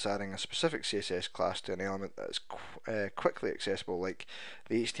about it is adding a specific CSS class to an element that is quickly accessible, like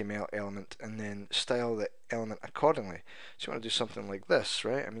the HTML element, and then style the element accordingly. So you want to do something like this,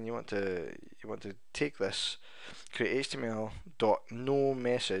 right? I mean, you want to take this, create HTML dot no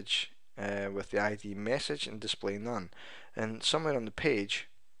message with the ID message and display none, and somewhere on the page.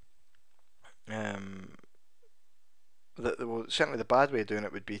 Well, certainly the bad way of doing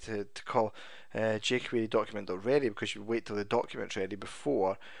it would be to call jQuery document.ready, because you wait till the document's ready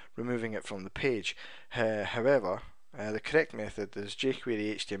before removing it from the page. However, the correct method is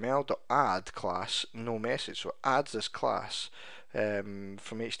jQuery HTML.add class no message. So it adds this class from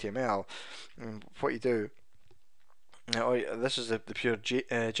HTML. And what you do, this is the pure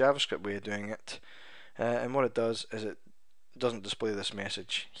JavaScript way of doing it. And what it does is it doesn't display this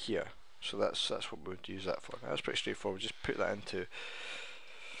message here. So that's what we would use that for. That's pretty straightforward. Just put that into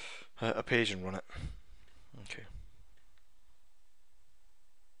a page and run it. Okay.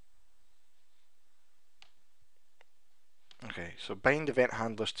 Okay, so bind event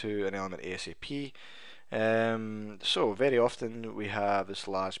handlers to an element ASAP. So very often we have this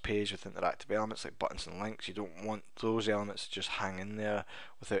large page with interactive elements like buttons and links. You don't want those elements to just hang in there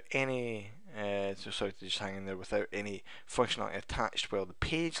without any without any functionality attached while the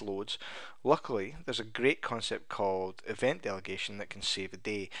page loads. Luckily, there's a great concept called event delegation that can save the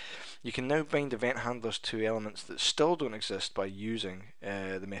day. You can now bind event handlers to elements that still don't exist by using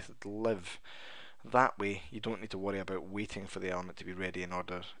the method live. That way, you don't need to worry about waiting for the element to be ready in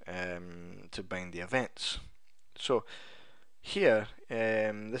order to bind the events. So here,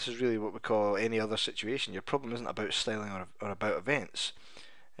 this is really what we call any other situation. Your problem isn't about styling or about events.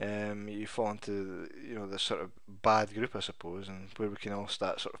 You fall into this sort of bad group, I suppose, and where we can all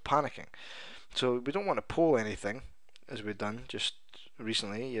start sort of panicking. So we don't want to poll anything, as we've done just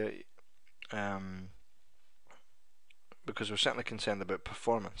recently, because we're certainly concerned about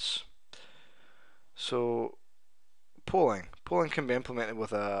performance. So polling can be implemented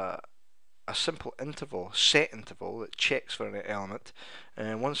with a simple interval, set interval, that checks for an element,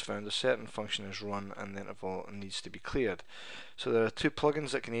 and once found, a certain function is run and the interval needs to be cleared. So there are two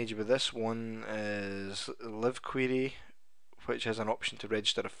plugins that can aid you with this. One is liveQuery, which has an option to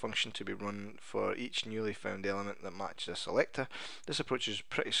register a function to be run for each newly found element that matches a selector. This approach is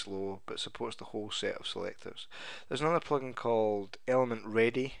pretty slow, but supports the whole set of selectors. There's another plugin called Element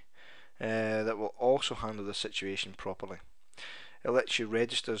Ready that will also handle the situation properly. It lets you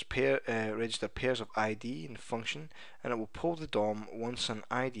register pairs of ID and function, and it will pull the DOM once an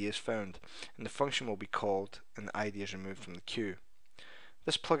ID is found, and the function will be called and the ID is removed from the queue.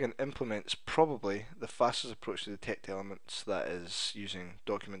 This plugin implements probably the fastest approach to detect elements, that is using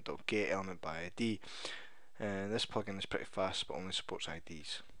document.getElementById. And this plugin is pretty fast but only supports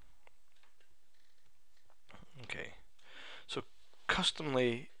IDs. Okay, so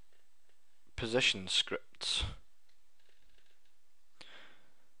customly positioned scripts.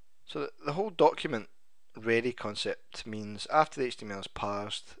 So the whole document ready concept means after the HTML is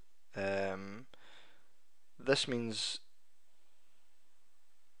parsed, this means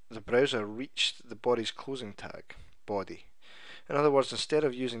the browser reached the body's closing tag, body. In other words, instead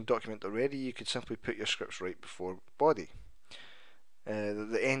of using document.ready, you could simply put your scripts right before body.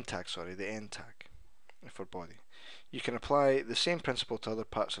 The end tag, sorry, the end tag for body. You can apply the same principle to other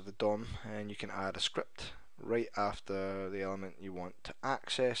parts of the DOM, and you can add a script right after the element you want to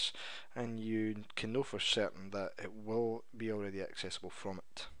access, and you can know for certain that it will be already accessible from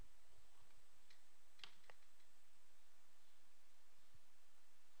it.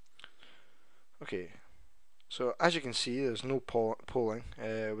 Okay, so as you can see, there's no polling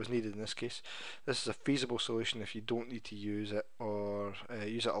was needed in this case. This is a feasible solution if you don't need to use it or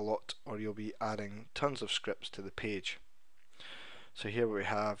use it a lot, or you'll be adding tons of scripts to the page. So here what we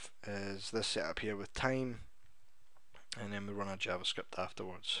have is this setup here with time, and then we run our JavaScript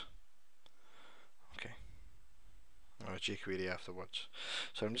afterwards. Okay, or a jQuery afterwards.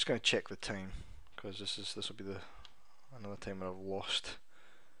 So I'm just going to check the time, because this will be another time where I've lost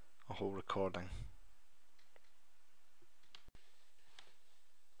a whole recording.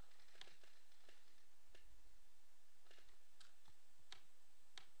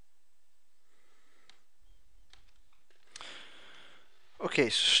 Okay,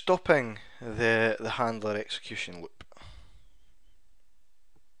 so stopping the handler execution loop.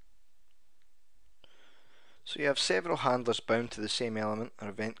 So you have several handlers bound to the same element or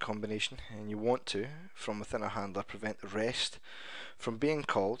event combination, and you want to, from within a handler, prevent the rest from being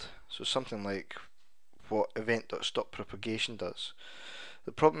called, so something like what event.stopPropagation does.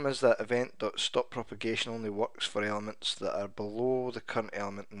 The problem is that event.stopPropagation only works for elements that are below the current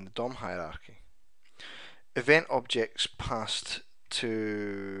element in the DOM hierarchy. Event objects passed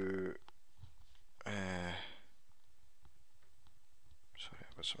to sorry,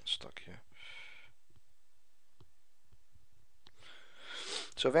 I've got something stuck here.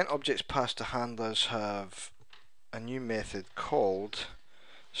 So event objects passed to handlers have a new method called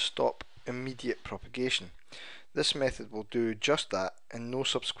stop immediate propagation. This method will do just that, and no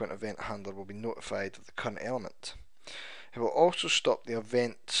subsequent event handler will be notified of the current element. It will also stop the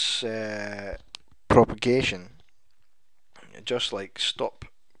event's propagation, just like stop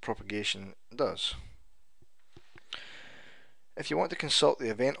propagation does. If you want to consult the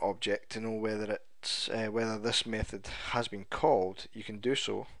event object to know whether this method has been called, you can do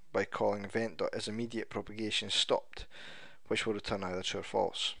so by calling event.isImmediatePropagation stopped, which will return either true or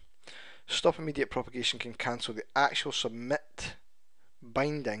false. Stop immediate propagation can cancel the actual submit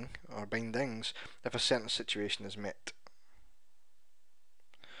binding or bindings if a certain situation is met.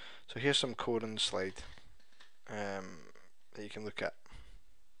 So here's some code on the slide that you can look at.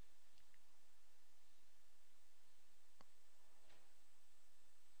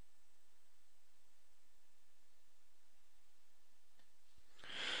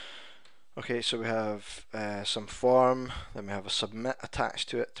 Okay, so we have some form, then we have a submit attached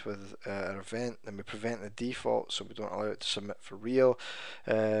to it with an event, then we prevent the default, so we don't allow it to submit for real.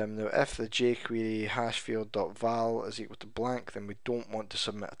 Now if the jQuery hashfield.val is equal to blank, then we don't want to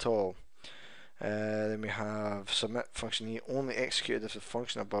submit at all. Then we have submit function E only executed if the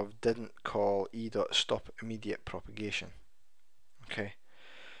function above didn't call e.stopImmediatePropagation. Okay,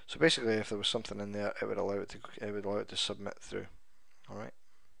 so basically if there was something in there, it would allow it to submit through. All right.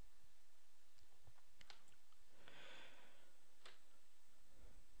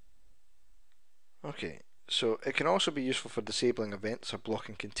 Okay, so it can also be useful for disabling events or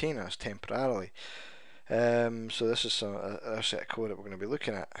blocking containers temporarily. So this is a set of code that we're going to be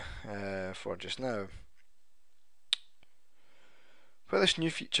looking at for just now. While this new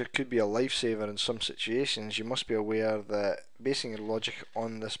feature could be a lifesaver in some situations, you must be aware that basing your logic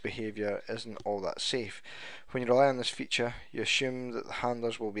on this behaviour isn't all that safe. When you rely on this feature, you assume that the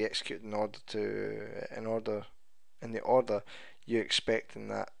handlers will be executed in the order you expect,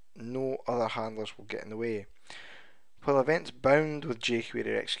 and that no other handlers will get in the way. While events bound with jQuery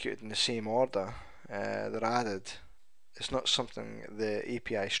are executed in the same order they're added, it's not something the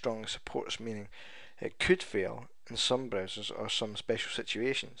API strongly supports, meaning it could fail in some browsers or some special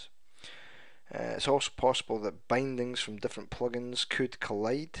situations. It's also possible that bindings from different plugins could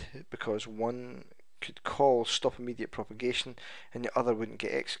collide, because one could call stop immediate propagation and the other wouldn't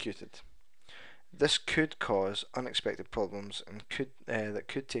get executed. This could cause unexpected problems and that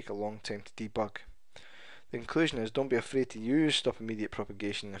could take a long time to debug. The conclusion is, don't be afraid to use stop immediate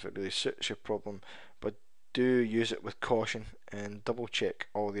propagation if it really suits your problem, but do use it with caution and double check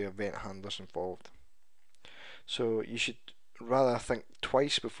all the event handlers involved. So you should rather think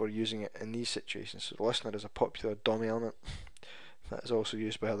twice before using it in these situations. So the listener is a popular DOM element that is also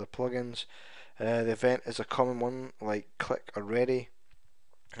used by other plugins. The event is a common one like click or ready.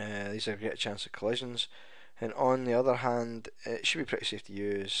 These are great chance of collisions. And on the other hand, it should be pretty safe to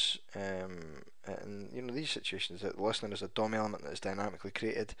use. And these situations, that the listener is a DOM element that is dynamically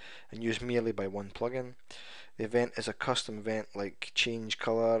created and used merely by one plugin. The event is a custom event like change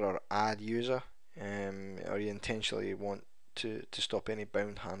color or add user, or you intentionally want to stop any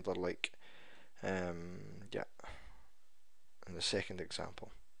bound handler like yeah, in the second example.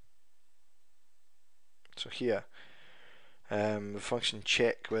 So here, the function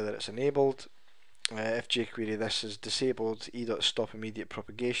check whether it's enabled. If jQuery this is disabled, e.stop immediate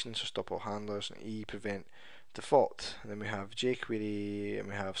propagation, so stop all handlers, and e prevent default. And then we have jQuery, and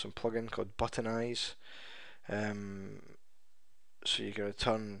we have some plugin called buttonize. So you can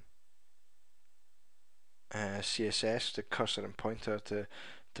return CSS, the cursor and pointer, to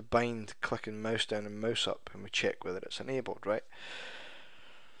bind clicking mouse down and mouse up, and we check whether it's enabled, right?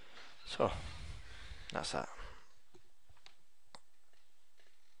 So that's that.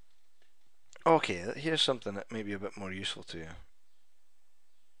 Okay, here's something that may be a bit more useful to you.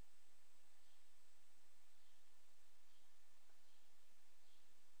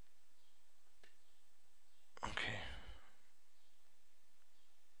 Okay.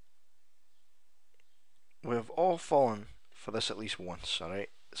 We've all fallen for this at least once,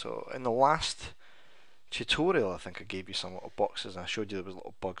 alright? So in the last tutorial I think I gave you some little boxes and I showed you there was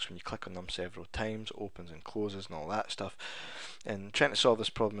little bugs when you click on them several times, opens and closes and all that stuff. And trying to solve this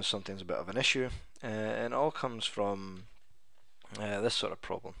problem is sometimes a bit of an issue, and it all comes from this sort of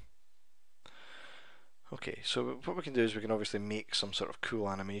problem. Okay, so what we can do is we can obviously make some sort of cool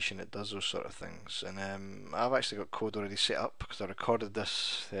animation that does those sort of things, and I've actually got code already set up because I recorded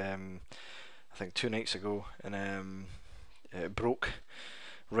this I think 2 nights ago, and it broke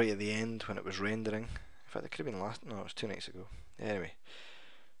right at the end when it was rendering. In fact, it could have been no, it was 2 nights ago. Anyway,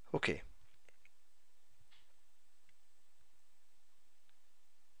 okay.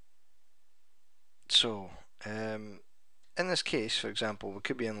 So, in this case, for example, we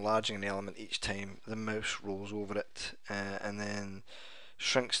could be enlarging an element each time the mouse rolls over it, and then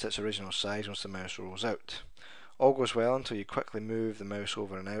shrinks to its original size once the mouse rolls out. All goes well until you quickly move the mouse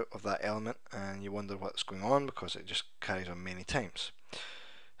over and out of that element, and you wonder what's going on because it just carries on many times.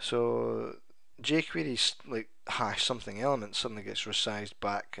 So jQuery's like hash something element suddenly gets resized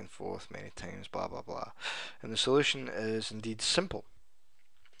back and forth many times, blah blah blah. And the solution is indeed simple.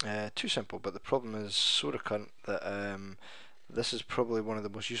 Too simple, but the problem is so recurrent that this is probably one of the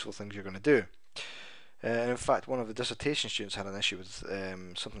most useful things you're going to do. And in fact, one of the dissertation students had an issue with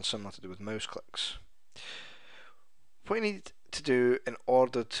something similar to do with mouse clicks. What you need to do in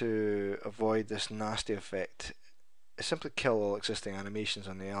order to avoid this nasty effect is simply kill all existing animations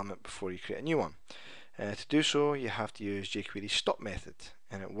on the element before you create a new one. To do so, you have to use jQuery's stop method,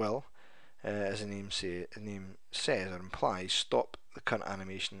 and it will, as the name says or implies, stop the current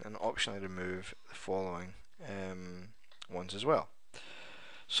animation and optionally remove the following ones as well.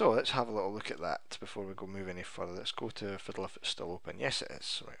 So let's have a little look at that before we move any further. Let's go to fiddle if it's still open. Yes, it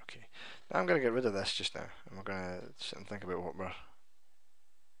is. Right, okay. Now I'm going to get rid of this just now, and we're going to sit and think about what we're.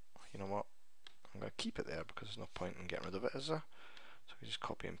 You know what? I'm going to keep it there because there's no point in getting rid of it, is there? So we just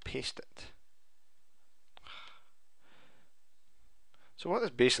copy and paste it. So what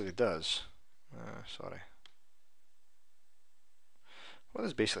this basically does, what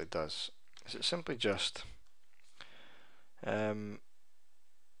this basically does is it simply just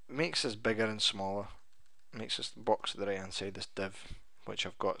makes this bigger and smaller, makes this box at the right hand side, this div, which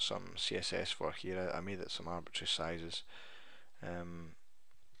I've got some CSS for here. I made it some arbitrary sizes. Okay,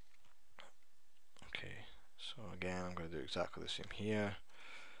 so again I'm going to do exactly the same here,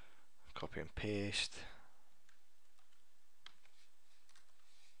 copy and paste.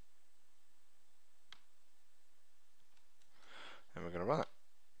 And we're going to run it.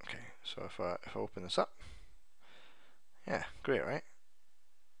 Okay, so if I open this up, yeah, great, right?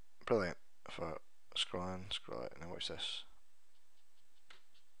 Brilliant. If I scroll in, scroll out, now watch this.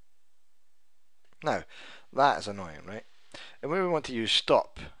 Now, that is annoying, right? And where we want to use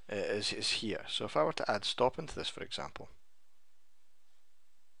stop is here. So if I were to add stop into this, for example,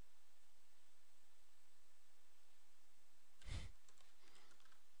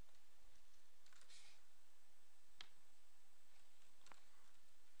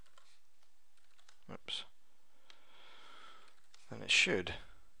 oops, then it should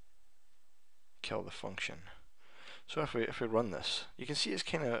kill the function. So if we run this, you can see it's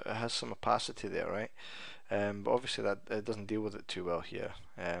kind of has some opacity there, right? But obviously that it doesn't deal with it too well here.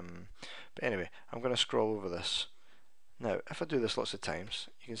 But anyway, I'm going to scroll over this. Now, if I do this lots of times,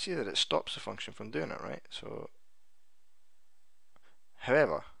 you can see that it stops the function from doing it, right? So,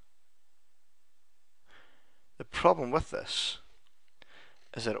 however, the problem with this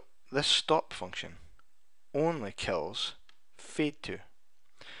is that this stop function only kills fade to,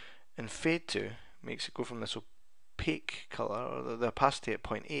 and fade to makes it go from this opaque color, or the opacity at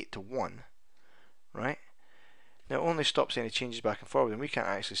 0.8 to 1, right? Now it only stops any changes back and forward, and we can't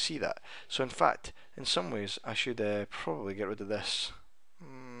actually see that. So in fact, in some ways, I should probably get rid of this.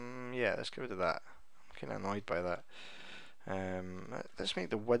 Yeah, let's get rid of that. I'm kind of annoyed by that. Let's make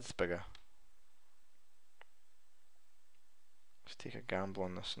the width bigger. Let's take a gamble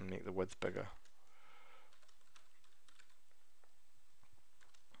on this and make the width bigger.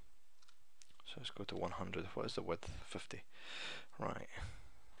 So let's go to 100. What is the width? 50. Right.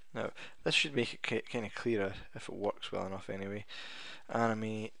 Now, this should make it kind of clearer if it works well enough anyway.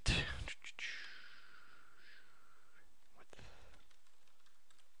 Animate.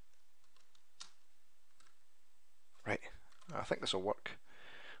 Right. I think this will work.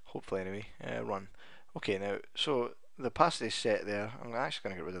 Hopefully anyway. Run. Okay, now, so the opacity is set there. I'm actually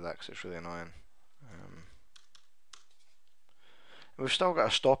going to get rid of that because it's really annoying. We've still got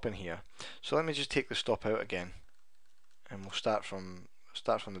a stop in here. So let me just take the stop out again. And we'll start from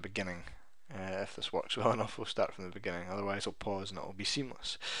the beginning. If this works well enough, we'll start from the beginning. Otherwise, I'll pause and it'll be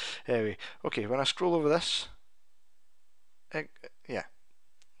seamless. Anyway, okay, when I scroll over this, yeah,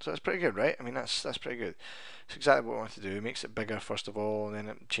 so that's pretty good, right? I mean, that's pretty good. It's exactly what I want to do. It makes it bigger first of all, and then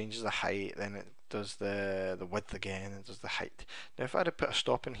it changes the height, then it does the width again, and does the height. Now, if I had to put a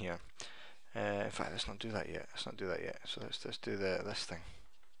stop in here, in fact, let's not do that yet. Let's not do that yet. So let's just do this thing.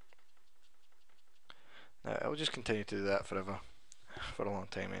 Now, it will just continue to do that forever. For a long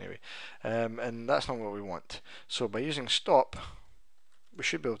time anyway, and that's not what we want. So by using stop, we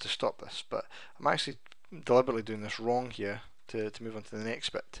should be able to stop this, but I'm actually deliberately doing this wrong here to move on to the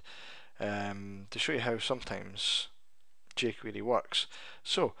next bit, to show you how sometimes jQuery works.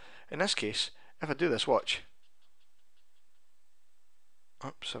 So in this case, if I do this, watch.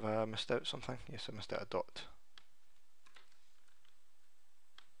 Oops, have I missed out something? Yes, I missed out a dot.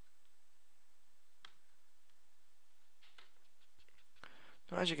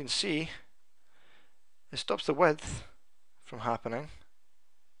 Now, as you can see, it stops the width from happening.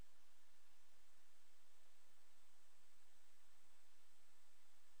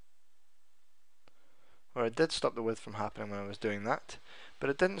 Or it did stop the width from happening when I was doing that, but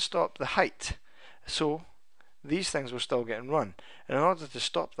it didn't stop the height. So these things were still getting run. And in order to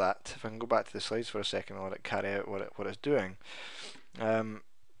stop that, if I can go back to the slides for a second and let it carry out what it's doing,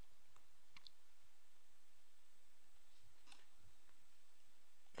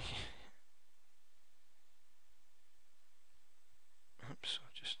 oops, I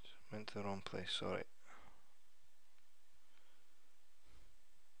just went to the wrong place, sorry.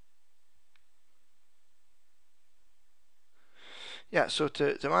 Yeah, so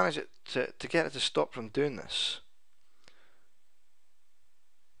to manage it, to get it to stop from doing this,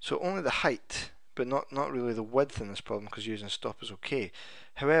 so only the height, but not really the width in this problem, because using stop is okay.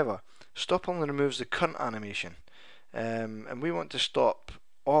 However, stop only removes the current animation, and we want to stop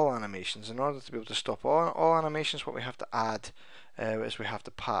all animations. In order to be able to stop all animations, what we have to add is we have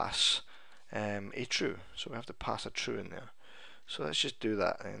to pass a true. So we have to pass a true in there. So let's just do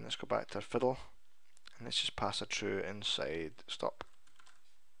that, and let's go back to our fiddle, and let's just pass a true inside stop.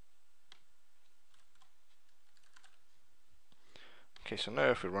 Okay, so now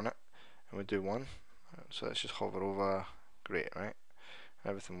if we run it and we do one, so let's just hover over, great, right?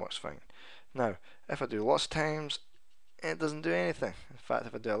 Everything works fine. Now, if I do lots of times, it doesn't do anything. In fact,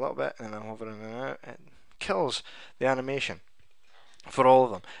 if I do a little bit and then I'm hovering in and out, it kills the animation for all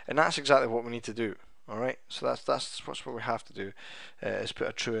of them. And that's exactly what we need to do. Alright, so that's what we have to do, is put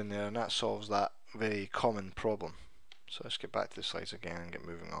a true in there, and that solves that very common problem. So let's get back to the slides again and get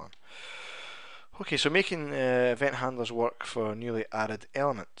moving on. Okay, so making event handlers work for newly added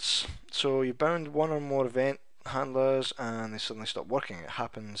elements. So you bound one or more event handlers and they suddenly stop working. It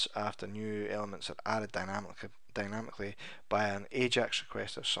happens after new elements are added dynamically by an AJAX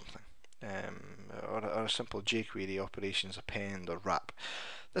request or something, or a simple jQuery operations append or wrap.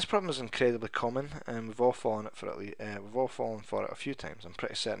 This problem is incredibly common, and we've all fallen for it. A few times. I'm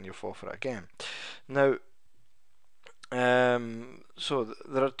pretty certain you'll fall for it again. Now, so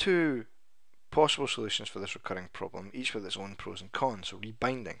there are two possible solutions for this recurring problem, each with its own pros and cons. So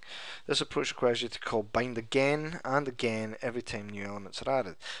rebinding. This approach requires you to call bind again and again every time new elements are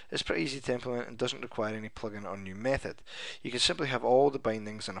added. It's pretty easy to implement and doesn't require any plugin or new method. You can simply have all the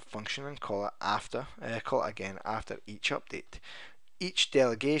bindings in a function and call it again after each update. Each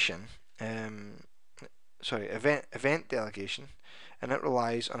delegation event delegation, and it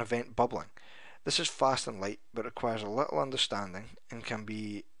relies on event bubbling. This is fast and light, but requires a little understanding and can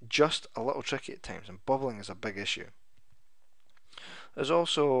be just a little tricky at times, and bubbling is a big issue. There's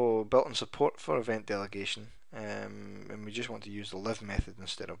also built-in support for event delegation, and we just want to use the live method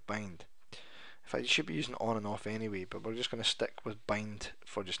instead of bind. In fact, you should be using on and off anyway, but we're just going to stick with bind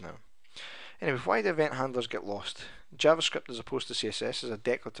for just now. Anyway, why do event handlers get lost? JavaScript, as opposed to CSS, is a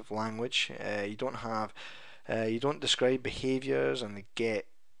declarative language. You don't describe behaviors, and they get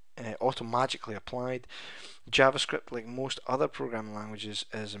automatically applied. JavaScript, like most other programming languages,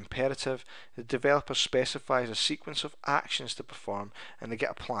 is imperative. The developer specifies a sequence of actions to perform, and they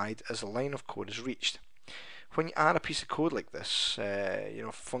get applied as the line of code is reached. When you add a piece of code like this,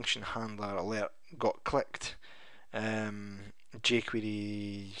 function handler alert got clicked, jQuery,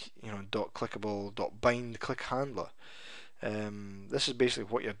 dot clickable dot bind click handler. This is basically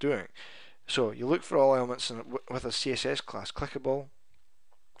what you're doing. So you look for all elements with a CSS class clickable,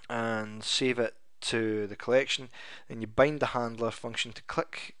 and save it to the collection. Then you bind the handler function to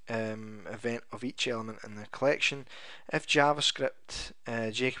click event of each element in the collection. If JavaScript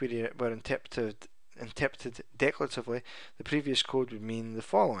jQuery were interpreted declaratively, the previous code would mean the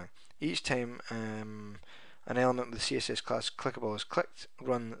following: each time an element with the CSS class clickable is clicked,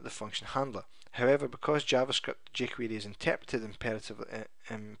 run the function handler. However, because JavaScript jQuery is interpreted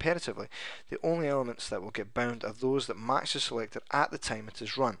imperatively, the only elements that will get bound are those that match the selector at the time it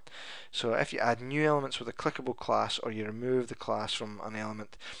is run. So if you add new elements with a clickable class, or you remove the class from an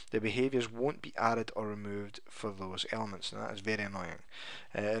element, the behaviors won't be added or removed for those elements, and that is very annoying.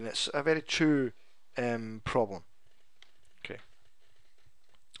 And it's a very true problem. Okay.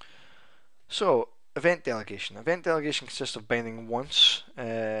 So, event delegation. Event delegation consists of binding once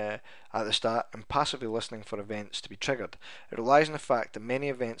at the start and passively listening for events to be triggered. It relies on the fact that many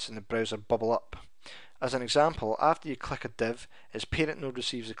events in the browser bubble up. As an example, after you click a div, its parent node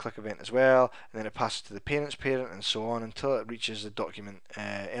receives the click event as well, and then it passes to the parent's parent, and so on until it reaches the document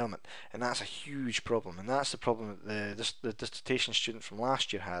element. And that's a huge problem, and that's the problem that the dissertation student from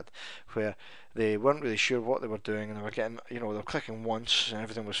last year had, where they weren't really sure what they were doing, and they were getting, they were clicking once and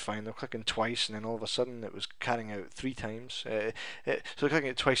everything was fine. They were clicking twice, and then all of a sudden it was carrying out 3 times. So they're clicking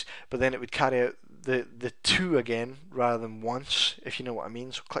it twice, but then it would carry out the 2 again rather than once, if you know what I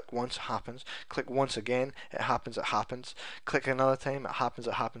mean. So click once, it happens. Click once again, it happens, it happens. Click another time, it happens,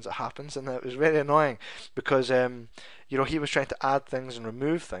 it happens, it happens. And it was very annoying because he was trying to add things and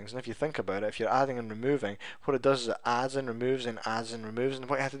remove things. And if you think about it, if you're adding and removing, what it does is it adds and removes and adds and removes. And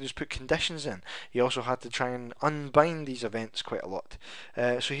what you had to do is put conditions in. He also had to try and unbind these events quite a lot.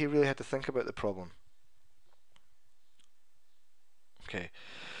 So he really had to think about the problem. Okay.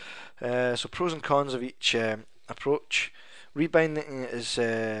 So pros and cons of each approach. Rebinding is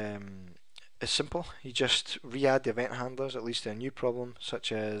simple. You just re-add the event handlers, at least to a new problem,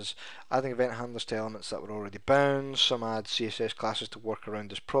 such as adding event handlers to elements that were already bound. Some add CSS classes to work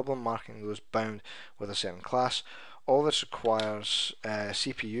around this problem, marking those bound with a certain class. All this requires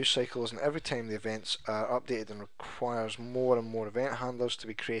CPU cycles, and every time the events are updated, and requires more and more event handlers to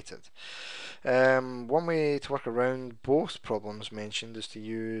be created. One way to work around both problems mentioned is to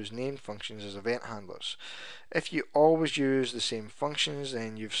use named functions as event handlers. If you always use the same functions,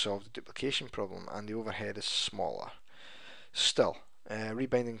 then you've solved the duplication problem, and the overhead is smaller. Still,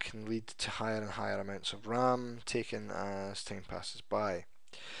 rebinding can lead to higher and higher amounts of RAM taken as time passes by.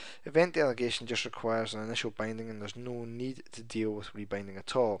 Event delegation just requires an initial binding, and there's no need to deal with rebinding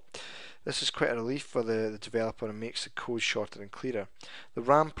at all. This is quite a relief for the developer and makes the code shorter and clearer. The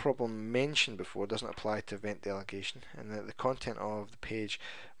RAM problem mentioned before doesn't apply to event delegation, and the content of the page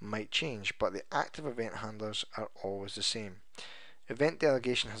might change, but the active event handlers are always the same. Event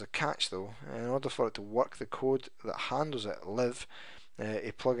delegation has a catch though. In order for it to work, the code that handles it, live,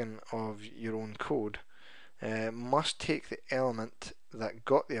 a plugin of your own code, must take the element that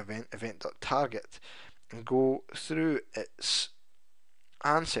got the event.target, and go through its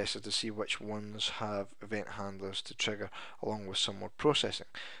ancestors to see which ones have event handlers to trigger, along with some more processing.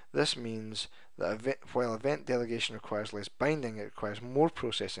 This means that while event delegation requires less binding, it requires more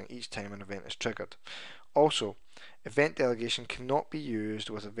processing each time an event is triggered. Also, event delegation cannot be used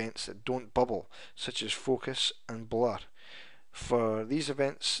with events that don't bubble, such as focus and blur. For these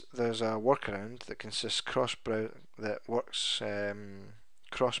events, there's a workaround that consists cross-browser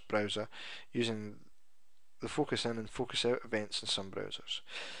using the focus in and focus out events in some browsers.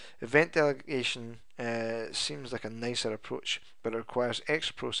 Event delegation seems like a nicer approach, but it requires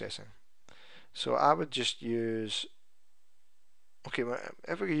extra processing. So I would just use,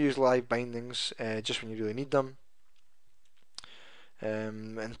 if we could use live bindings just when you really need them,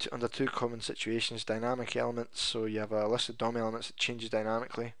 And under two common situations, dynamic elements, so you have a list of DOM elements that changes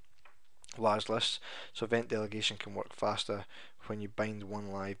dynamically, large lists, so event delegation can work faster when you bind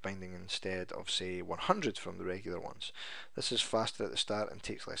one live binding instead of say 100 from the regular ones. This is faster at the start and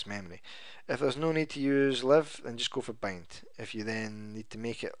takes less memory. If there's no need to use live, then just go for bind. If you then need to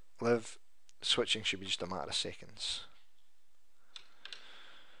make it live, switching should be just a matter of seconds.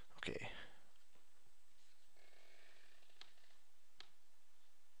 Okay.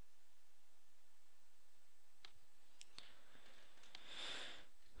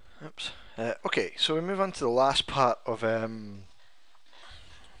 Oops. Okay, so we move on to the last part of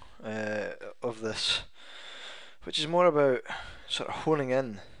this, which is more about sort of honing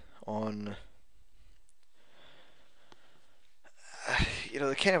in on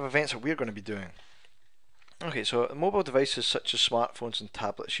the kind of events that we're going to be doing. Okay, so mobile devices such as smartphones and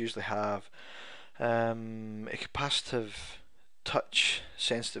tablets usually have a capacitive touch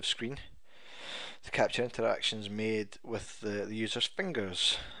sensitive screen to capture interactions made with the user's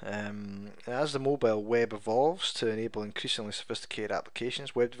fingers. As the mobile web evolves to enable increasingly sophisticated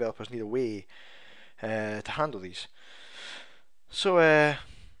applications, web developers need a way to handle these. So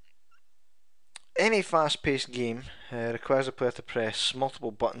any fast-paced game requires the player to press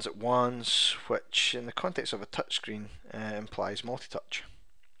multiple buttons at once, which in the context of a touchscreen implies multi-touch.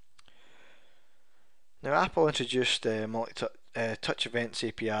 Now Apple introduced Touch Events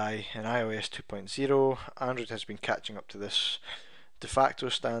API in iOS 2.0. Android has been catching up to this de facto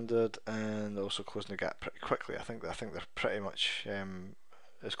standard and also closing the gap pretty quickly. I think they're pretty much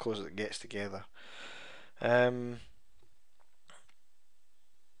as close as it gets together. We're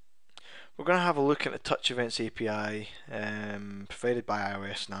going to have a look at the Touch Events API provided by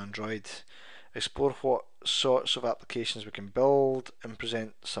iOS and Android, explore what sorts of applications we can build, and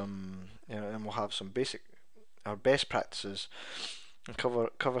present some, and we'll have some our best practices, and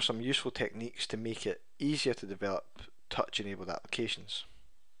cover some useful techniques to make it easier to develop touch-enabled applications.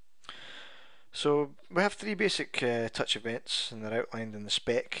 So we have three basic touch events, and they're outlined in the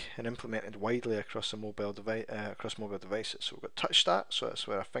spec and implemented widely across mobile devices. So we've got touch start, so that's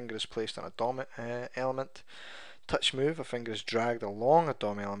where a finger is placed on a DOM element. Touch move, a finger is dragged along a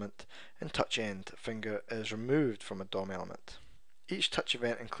DOM element, and touch end, a finger is removed from a DOM element. Each touch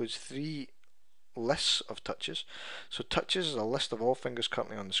event includes three lists of touches. So touches is a list of all fingers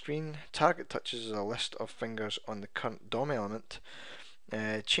currently on the screen. Target touches is a list of fingers on the current DOM element.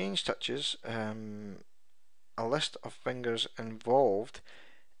 Change touches, a list of fingers involved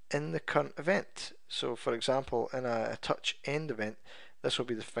in the current event. So for example, in a touch end event, this will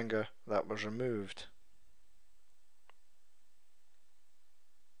be the finger that was removed.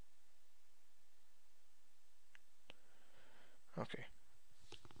 Okay.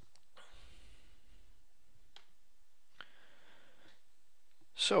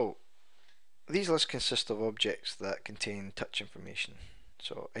 So these lists consist of objects that contain touch information.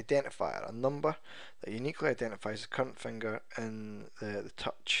 So identifier, a number that uniquely identifies the current finger in the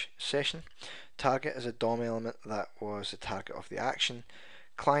touch session. Target is a DOM element that was the target of the action.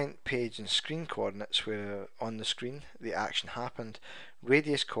 Client, page and screen coordinates where on the screen the action happened.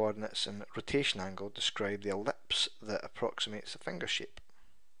 Radius coordinates and rotation angle describe the ellipse that approximates the finger shape.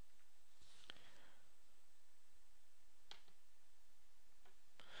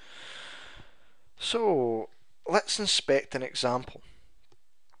 So let's inspect an example.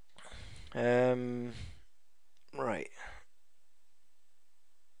 Right.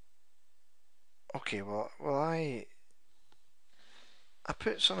 Okay, well I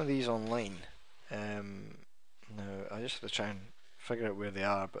put some of these online. Now I just have to try and figure out where they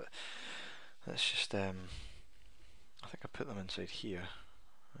are, but let's just I think I put them inside here.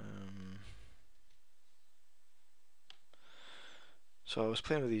 So I was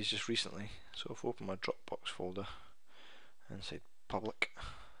playing with these just recently. So if I open my Dropbox folder, inside public,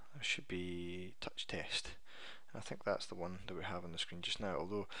 there should be touch test. I think that's the one that we have on the screen just now,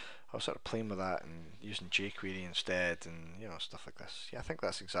 although I was sort of playing with that and using jQuery instead and stuff like this. Yeah, I think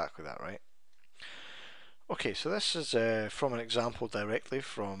that's exactly that, right? Okay, so this is from an example directly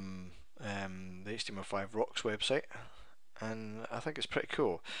from the HTML5 Rocks website, and I think it's pretty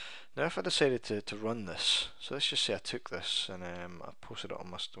cool. Now if I decided to run this, so let's just say I took this and I posted it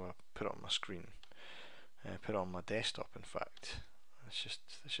on put it on my screen, put it on my desktop in fact. Let's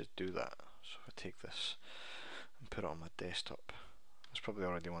just do that. So if I take this and put it on my desktop, there's probably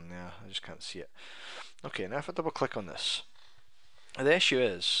already one there, I just can't see it. Okay, now if I double click on this, the issue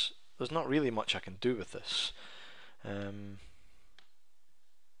is there's not really much I can do with this.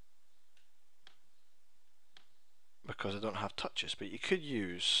 because I don't have touches, but you could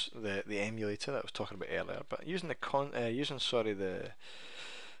use the emulator that I was talking about earlier. But using the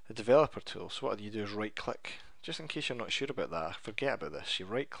developer tool, so what you do is right click. Just in case you're not sure about that, forget about this. You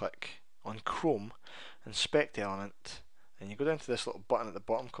right click on Chrome, inspect element, and you go down to this little button at the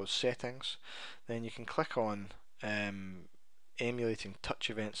bottom called settings. Then you can click on emulating touch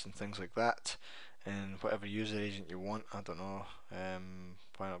events and things like that, and whatever user agent you want. I don't know,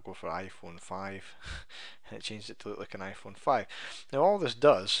 why not go for iPhone 5 and it changed it to look like an iPhone 5. Now all this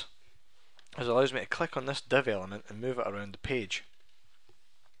does is allows me to click on this div element and move it around the page.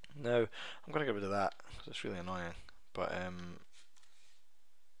 Now I'm going to get rid of that because it's really annoying, but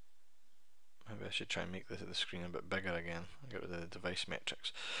maybe I should try and make the screen a bit bigger again. I'll get rid of the device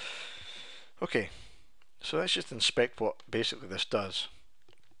metrics. Okay, so let's just inspect what basically this does.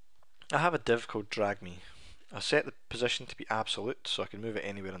 I have a div called drag me. I set the position to be absolute so I can move it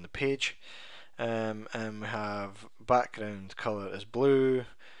anywhere on the page, and we have background color is blue,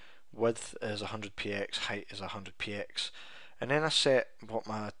 width is 100px, height is 100px, and then I set what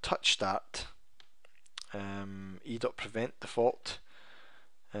my touch start, e.prevent default,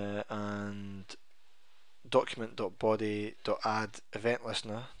 and document.body.add event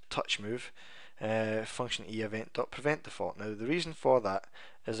listener touch move, function e-event.prevent default. Now the reason for that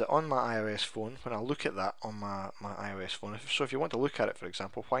is that on my iOS phone, when I look at that on my iOS phone, so if you want to look at it, for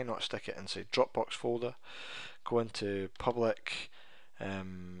example, why not stick it inside Dropbox folder, go into public,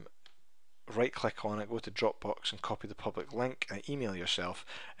 right click on it, go to Dropbox and copy the public link and email yourself,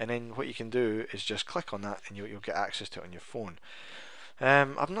 and then what you can do is just click on that and you'll get access to it on your phone.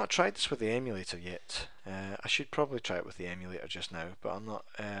 I've not tried this with the emulator yet. I should probably try it with the emulator just now, but I'm not.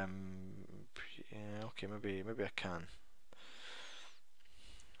 Yeah, okay, maybe I can.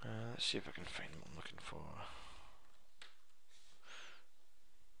 Let's see if I can find what I'm looking for.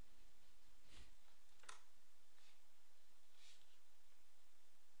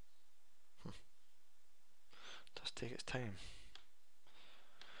 It does take its time.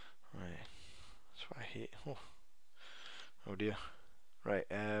 Right, that's what I hate. Oh dear. Right,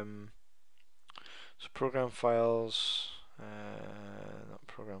 so program files, not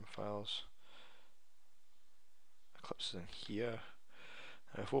program files. Eclipse is in here.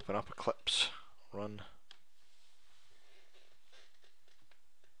 If we open up Eclipse, run.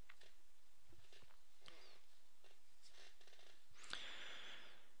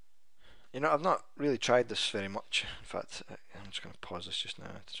 You know, I've not really tried this very much. In fact, I'm just going to pause this just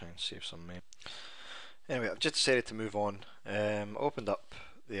now to try and save some memory. Anyway, I've just decided to move on. Opened up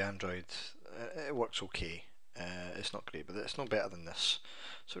the Android. It works okay. It's not great, but it's no better than this.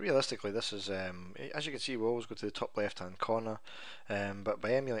 So realistically, this is, as you can see, we always go to the top left hand corner, but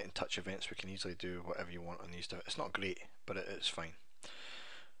by emulating touch events we can easily do whatever you want on these. It's not great, but it's fine.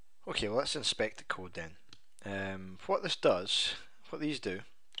 Okay, well let's inspect the code then. What this does, what these do,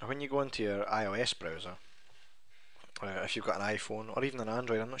 when you go into your iOS browser, if you've got an iPhone or even an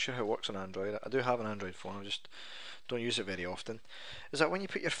Android, I'm not sure how it works on Android, I do have an Android phone, I just don't use it very often, is that when you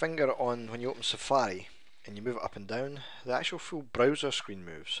put your finger on, when you open Safari and you move it up and down, the actual full browser screen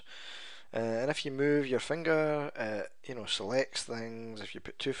moves. And if you move your finger, you know, selects things. If you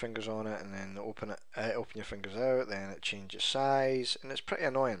put two fingers on it and then open your fingers out, then it changes size, and it's pretty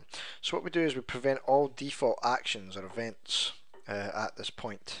annoying. So what we do is we prevent all default actions or events at this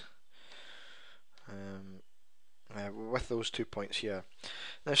point. With those 2 points here.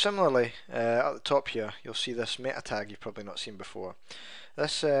 Now similarly, at the top here, you'll see this meta tag you've probably not seen before.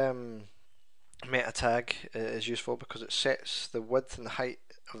 This meta tag is useful because it sets the width and the height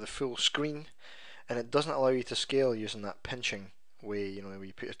of the full screen, and it doesn't allow you to scale using that pinching way, you know, where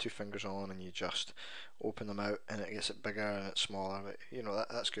you put your two fingers on and you just open them out and it gets it bigger and it's smaller, but you know,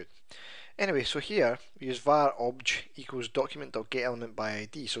 that's good. Anyway, so here we use var obj equals document.getElement by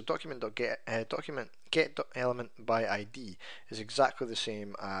ID. So document.get.element by ID is exactly the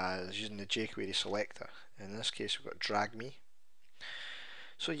same as using the jQuery selector. In this case, we've got drag me.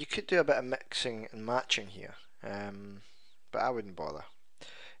 So you could do a bit of mixing and matching here, but I wouldn't bother.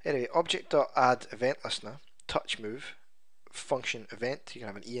 Anyway, object.add event listener, touch move, function event. You can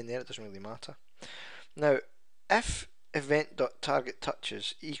have an E in there, it doesn't really matter. Now, if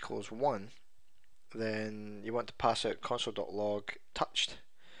event.targetTouches equals 1, then you want to pass out console.log touched,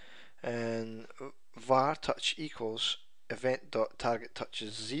 and var touch equals event.targetTouches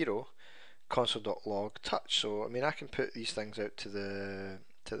 0 console.log touch. So I mean, I can put these things out to the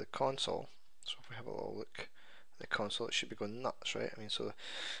console. So if we have a little look at the console, it should be going nuts, right? I mean, so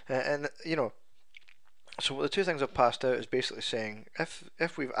and you know, so the two things I've passed out is basically saying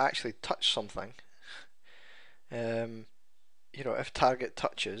if we've actually touched something, you know, if target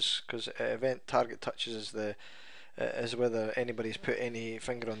touches, because event target touches is the is whether anybody's put any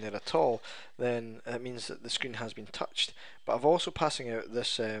finger on there at all, then it means that the screen has been touched. But I'm also passing out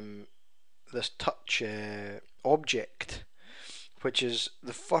this touch object, which is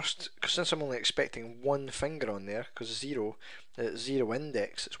the first, cause since I'm only expecting one finger on there, because zero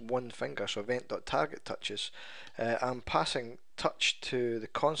index, it's one finger, so event.target touches, I'm passing touch to the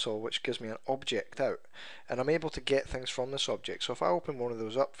console, which gives me an object out, and I'm able to get things from this object. So if I open one of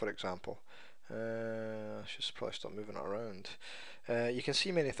those up, for example, I should probably stop moving it around. You can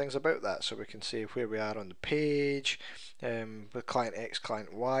see many things about that, so we can see where we are on the page, with client X,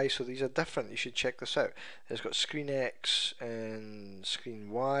 client Y, so these are different. You should check this out. It's got screen X and screen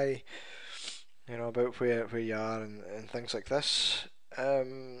Y, about where you are and things like this.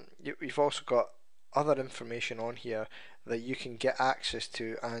 You've also got other information on here that you can get access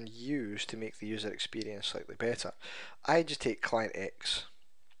to and use to make the user experience slightly better. I just take client X.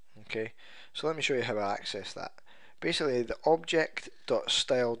 Okay, so let me show you how I access that. Basically, the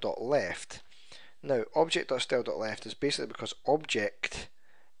object.style.left. Now, object.style.left is basically because object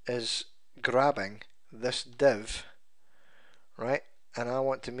is grabbing this div, right? And I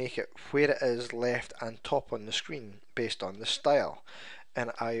want to make it where it is left and top on the screen based on the style.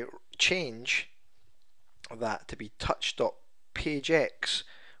 And I change that to be touch.pageX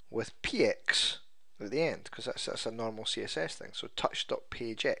with px at the end, because that's a normal CSS thing. So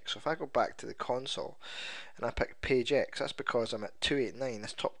touch.pageX. So if I go back to the console and I pick pageX, that's because I'm at 289.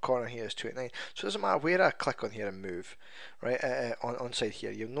 This top corner here is 289. So it doesn't matter where I click on here and move, right? On side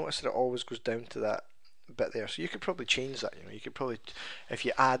here, you'll notice that it always goes down to that bit there. So you could probably change that. You could probably, if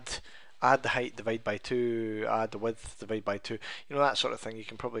you add the height, divide by 2, add the width, divide by 2, that sort of thing. You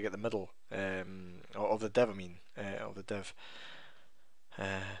can probably get the middle of the div, of the div.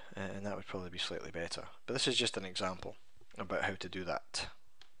 And that would probably be slightly better. But this is just an example about how to do that.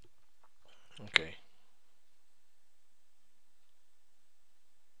 Okay.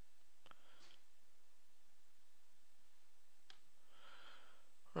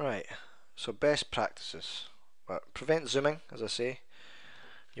 Right, so best practices. Well, prevent zooming, as I say.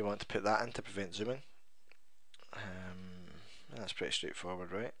 You want to put that in to prevent zooming. That's pretty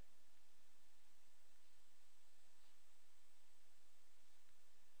straightforward, right?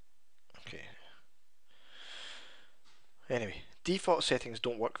 Okay. Anyway, default settings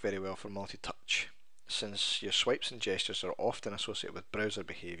don't work very well for multi-touch, since your swipes and gestures are often associated with browser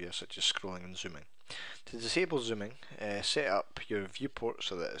behaviour such as scrolling and zooming. To disable zooming, set up your viewport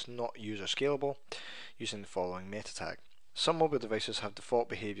so that it's not user scalable using the following meta tag. Some mobile devices have default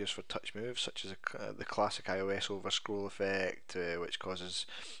behaviours for touch moves, such as the classic iOS over scroll effect, which causes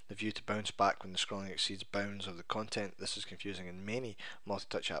the view to bounce back when the scrolling exceeds bounds of the content. This is confusing in many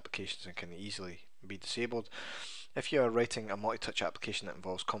multi-touch applications and can easily be disabled. If you are writing a multi-touch application that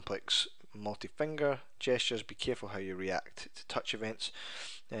involves complex multi-finger gestures, be careful how you react to touch events,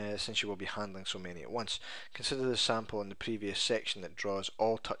 since you will be handling so many at once. Consider the sample in the previous section that draws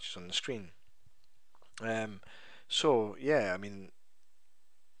all touches on the screen. So yeah,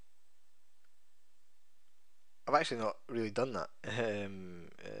 I've actually not really done that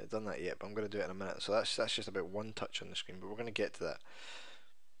yet, but I'm going to do it in a minute. So that's just about one touch on the screen, but we're going to get to that.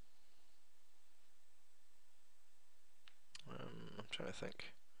 I'm trying to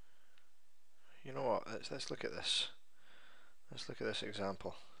think. You know what? Let's look at this. Let's look at this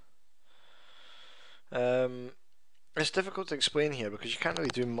example. It's difficult to explain here because you can't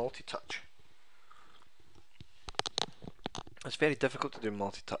really do multi-touch. It's very difficult to do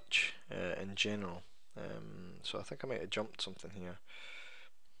multi-touch in general. So I think I might have jumped something here.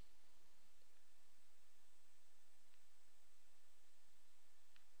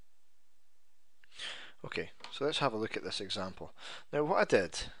 Okay, so let's have a look at this example. Now what I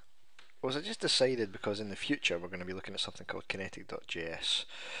did was I just decided, because in the future we're going to be looking at something called kinetic.js,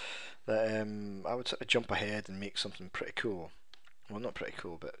 that I would sort of jump ahead and make something pretty cool. Well, not pretty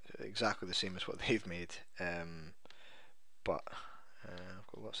cool, but exactly the same as what they've made. But I've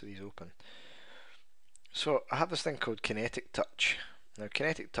got lots of these open. So I have this thing called Kinetic Touch. Now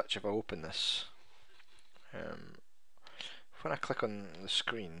Kinetic Touch, if I open this, when I click on the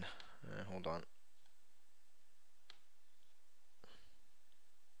screen, hold on.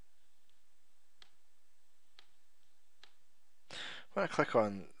 When I click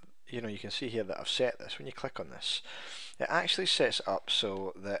on, you can see here that I've set this. When you click on this, it actually sets it up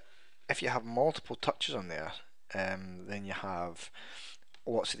so that if you have multiple touches on there, then you have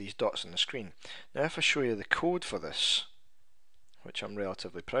lots of these dots on the screen. Now if I show you the code for this, which I'm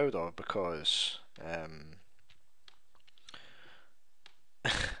relatively proud of because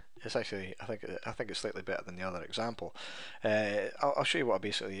it's actually, I think it's slightly better than the other example. I'll show you what I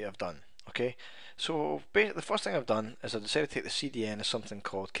basically have done. Okay, so the first thing I've done is I've decided to take the CDN of something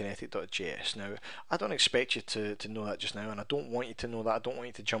called kinetic.js. Now, I don't expect you to know that just now, and I don't want you to know that. I don't want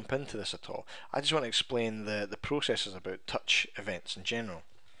you to jump into this at all. I just want to explain the processes about touch events in general.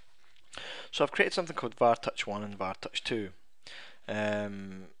 So I've created something called var touch1 and var touch2.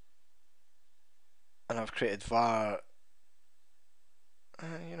 Um, and I've created var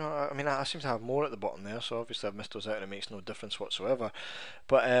I mean, I seem to have more at the bottom there, so obviously I've missed those out and it makes no difference whatsoever.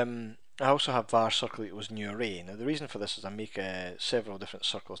 But I also have var circle equals new array. Now the reason for this is I make several different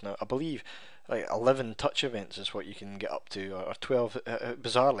circles. Now I believe like 11 touch events is what you can get up to, or 12,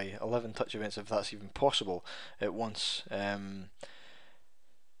 bizarrely 11 touch events if that's even possible at once.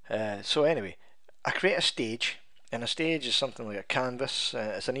 So anyway, I create a stage, and a stage is something like a canvas.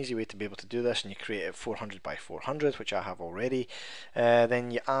 It's an easy way to be able to do this, and you create it 400 by 400, which I have already.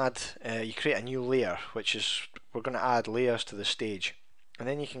 Then you create a new layer, which is, we're going to add layers to the stage. And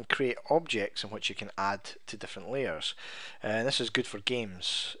then you can create objects in which you can add to different layers. And this is good for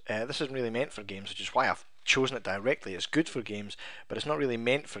games. This isn't really meant for games, which is why I've chosen it directly. It's good for games, but it's not really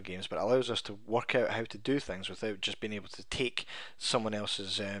meant for games, but it allows us to work out how to do things without just being able to take someone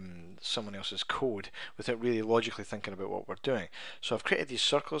else's code without really logically thinking about what we're doing. So I've created these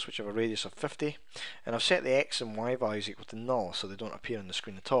circles which have a radius of 50, and I've set the x and y values equal to null so they don't appear on the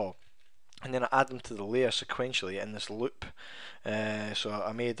screen at all. And then I add them to the layer sequentially in this loop. So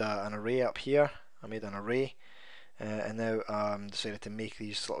I made an array up here. I made an array, and now decided to make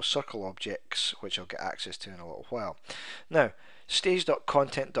these little circle objects, which I'll get access to in a little while. Now,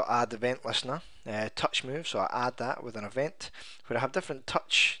 stage.content.add event listener, touch move, so I add that with an event where I have different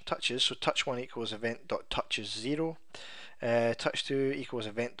touches. So touch 1 equals event.touches 0. Touch 2 equals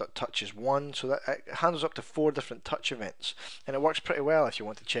event.touches 1, so that it handles up to 4 different touch events, and it works pretty well if you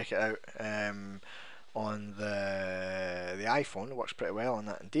want to check it out on the iPhone. It works pretty well on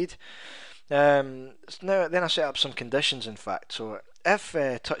that indeed. Now then I set up some conditions, in fact. So if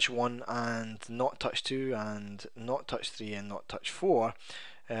touch 1 and not touch 2 and not touch 3 and not touch 4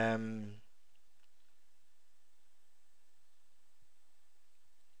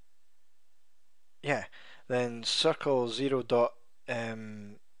 yeah, then circle 0 dot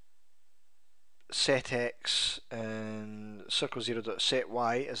set x and circle 0 dot set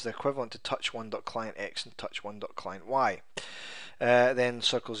y is the equivalent to touch 1 dot client x and touch 1 dot client y. Then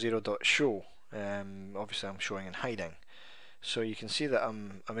circle 0 dot show. Obviously I'm showing and hiding. So you can see that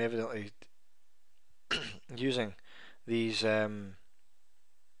I'm evidently using these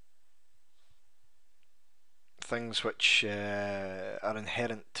things which are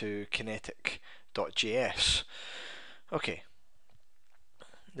inherent to kinetic.js. Okay,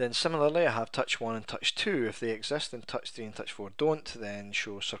 then similarly I have touch 1 and touch 2. If they exist, then touch 3 and touch 4 don't. Then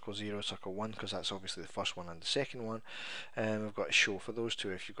show circle 0, circle 1, because that's obviously the first one and the second one. We've got to show for those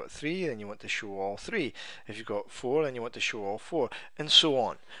two. If you've got 3, then you want to show all 3. If you've got 4, then you want to show all 4, and so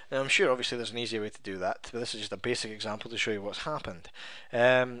on. Now I'm sure obviously there's an easier way to do that, but this is just a basic example to show you what's happened.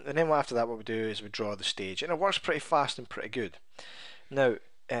 And then after that what we do is we draw the stage, and it works pretty fast and pretty good. Now,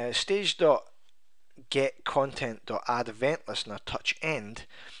 stage.get content.add event listener touch end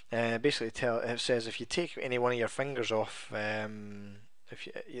basically it says if you take any one of your fingers off, then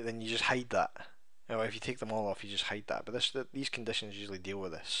you just hide that. Or if you take them all off, you just hide that. But these conditions usually deal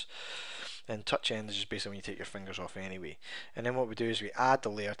with this. And touch end is just basically when you take your fingers off anyway. And then what we do is we add the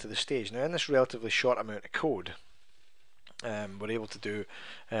layer to the stage. Now in this relatively short amount of code, we're able to do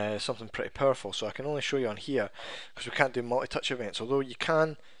something pretty powerful. So I can only show you on here because we can't do multi-touch events, although you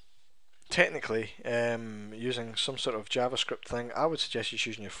can technically, using some sort of JavaScript thing. I would suggest you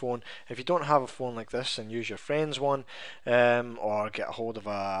using your phone. If you don't have a phone like this, then use your friend's one, or get a hold of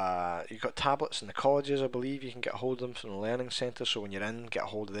you've got tablets in the colleges, I believe you can get a hold of them from the learning centre, so when you're in, get a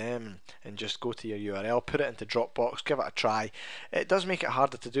hold of them and just go to your URL, put it into Dropbox, give it a try. It does make it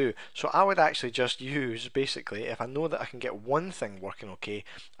harder to do, so I would actually just use, basically, if I know that I can get one thing working okay,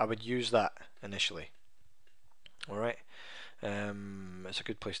 I would use that initially. Alright. It's a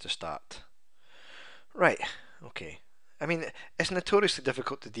good place to start. Right, okay. I mean, it's notoriously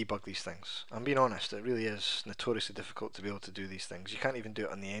difficult to debug these things. I'm being honest, it really is notoriously difficult to be able to do these things. You can't even do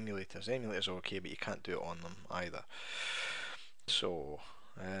it on the emulators. Emulators are okay, but you can't do it on them either. So,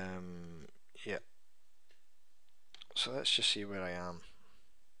 yeah. So let's just see where I am.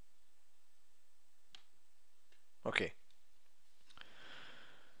 Okay.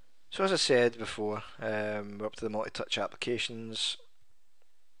 So as I said before, we're up to the multi-touch applications.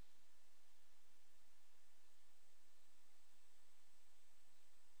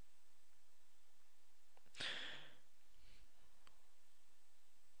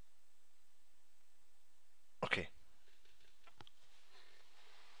 Okay.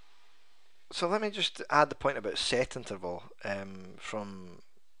 So let me just add the point about set interval from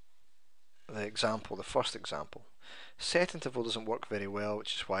the example, the first example. Set interval doesn't work very well,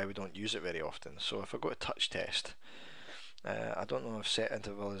 which is why we don't use it very often. So if I go to touch test, I don't know if set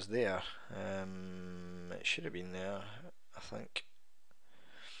interval is there. It should have been there, I think.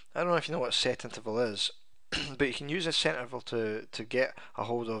 I don't know if you know what set interval is, but you can use a set interval to get a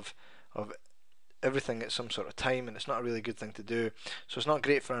hold of everything at some sort of time, and it's not a really good thing to do. So it's not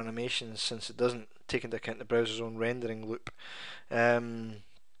great for animations since it doesn't take into account the browser's own rendering loop.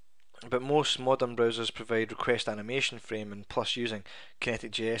 But most modern browsers provide request animation frame, and plus using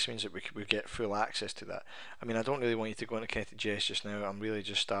Kinetic.js means that we get full access to that. I mean, I don't really want you to go into Kinetic.js just now. I'm really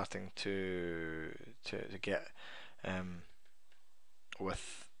just starting to get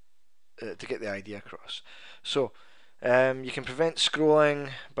with to get the idea across. So you can prevent scrolling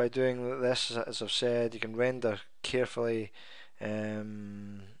by doing this, as I've said. You can render carefully.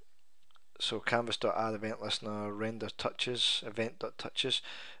 So canvas.add event listener, render touches, event.touches.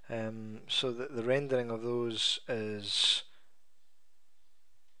 So the rendering of those is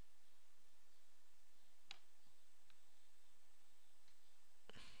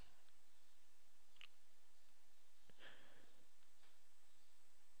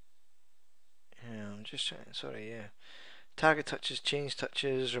I'm just trying, sorry, yeah. Target touches, change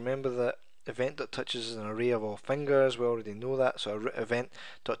touches. Remember that event.touches is an array of all fingers. We already know that. So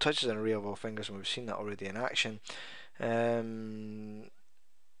event.touches is an array of all fingers, and we've seen that already in action.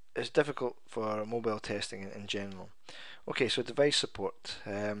 It's difficult for mobile testing in general. Okay, so device support.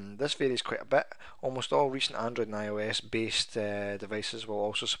 This varies quite a bit. Almost all recent Android and iOS based devices will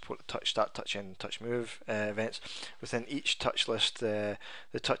also support the touch start, touch end, touch move events. Within each touch list, the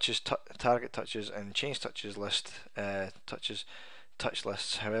touches, target touches, and change touches list touch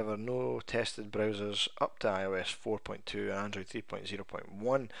lists. However, no tested browsers up to iOS 4.2 and Android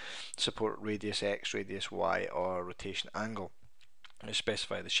 3.0.1 support radius X, radius Y, or rotation angle.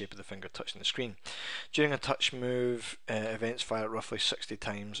 Specify the shape of the finger touching the screen. During a touch move, events fire roughly 60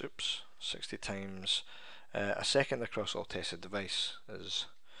 times. 60 times a second across all tested devices.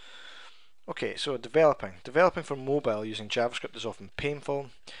 Okay, so developing for mobile using JavaScript is often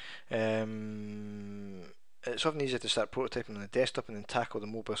painful. It's often easier to start prototyping on the desktop and then tackle the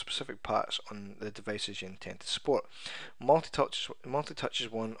mobile specific parts on the devices you intend to support. Multi-touch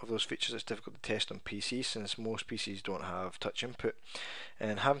is one of those features that's difficult to test on PC since most PCs don't have touch input,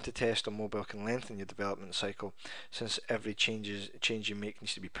 and having to test on mobile can lengthen your development cycle since every change you make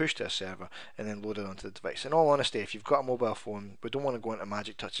needs to be pushed to a server and then loaded onto the device. In all honesty, if you've got a mobile phone, we don't want to go into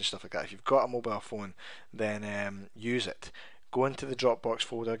Magic Touch and stuff like that. If you've got a mobile phone, then use it. Go into the Dropbox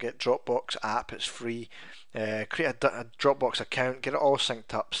folder, get Dropbox app, it's free. Create a Dropbox account, get it all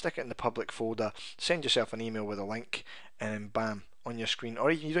synced up, stick it in the public folder, send yourself an email with a link, and then bam, on your screen.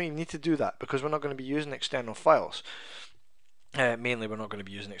 Or you don't even need to do that because we're not going to be using external files. Mainly we're not going to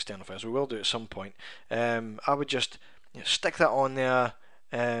be using external files. We will do at some point. I would just stick that on there,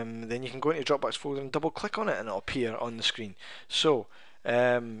 then you can go into your Dropbox folder and double click on it and it'll appear on the screen. So,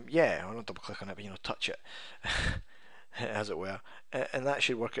 yeah, or not double click on it, but touch it. As it were, and that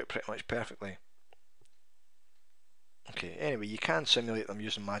should work out pretty much perfectly. Okay, anyway, you can simulate them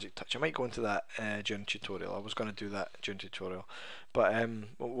using Magic Touch. I might go into that during tutorial. I was going to do that during tutorial, but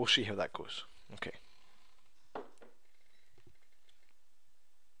we'll see how that goes. Okay.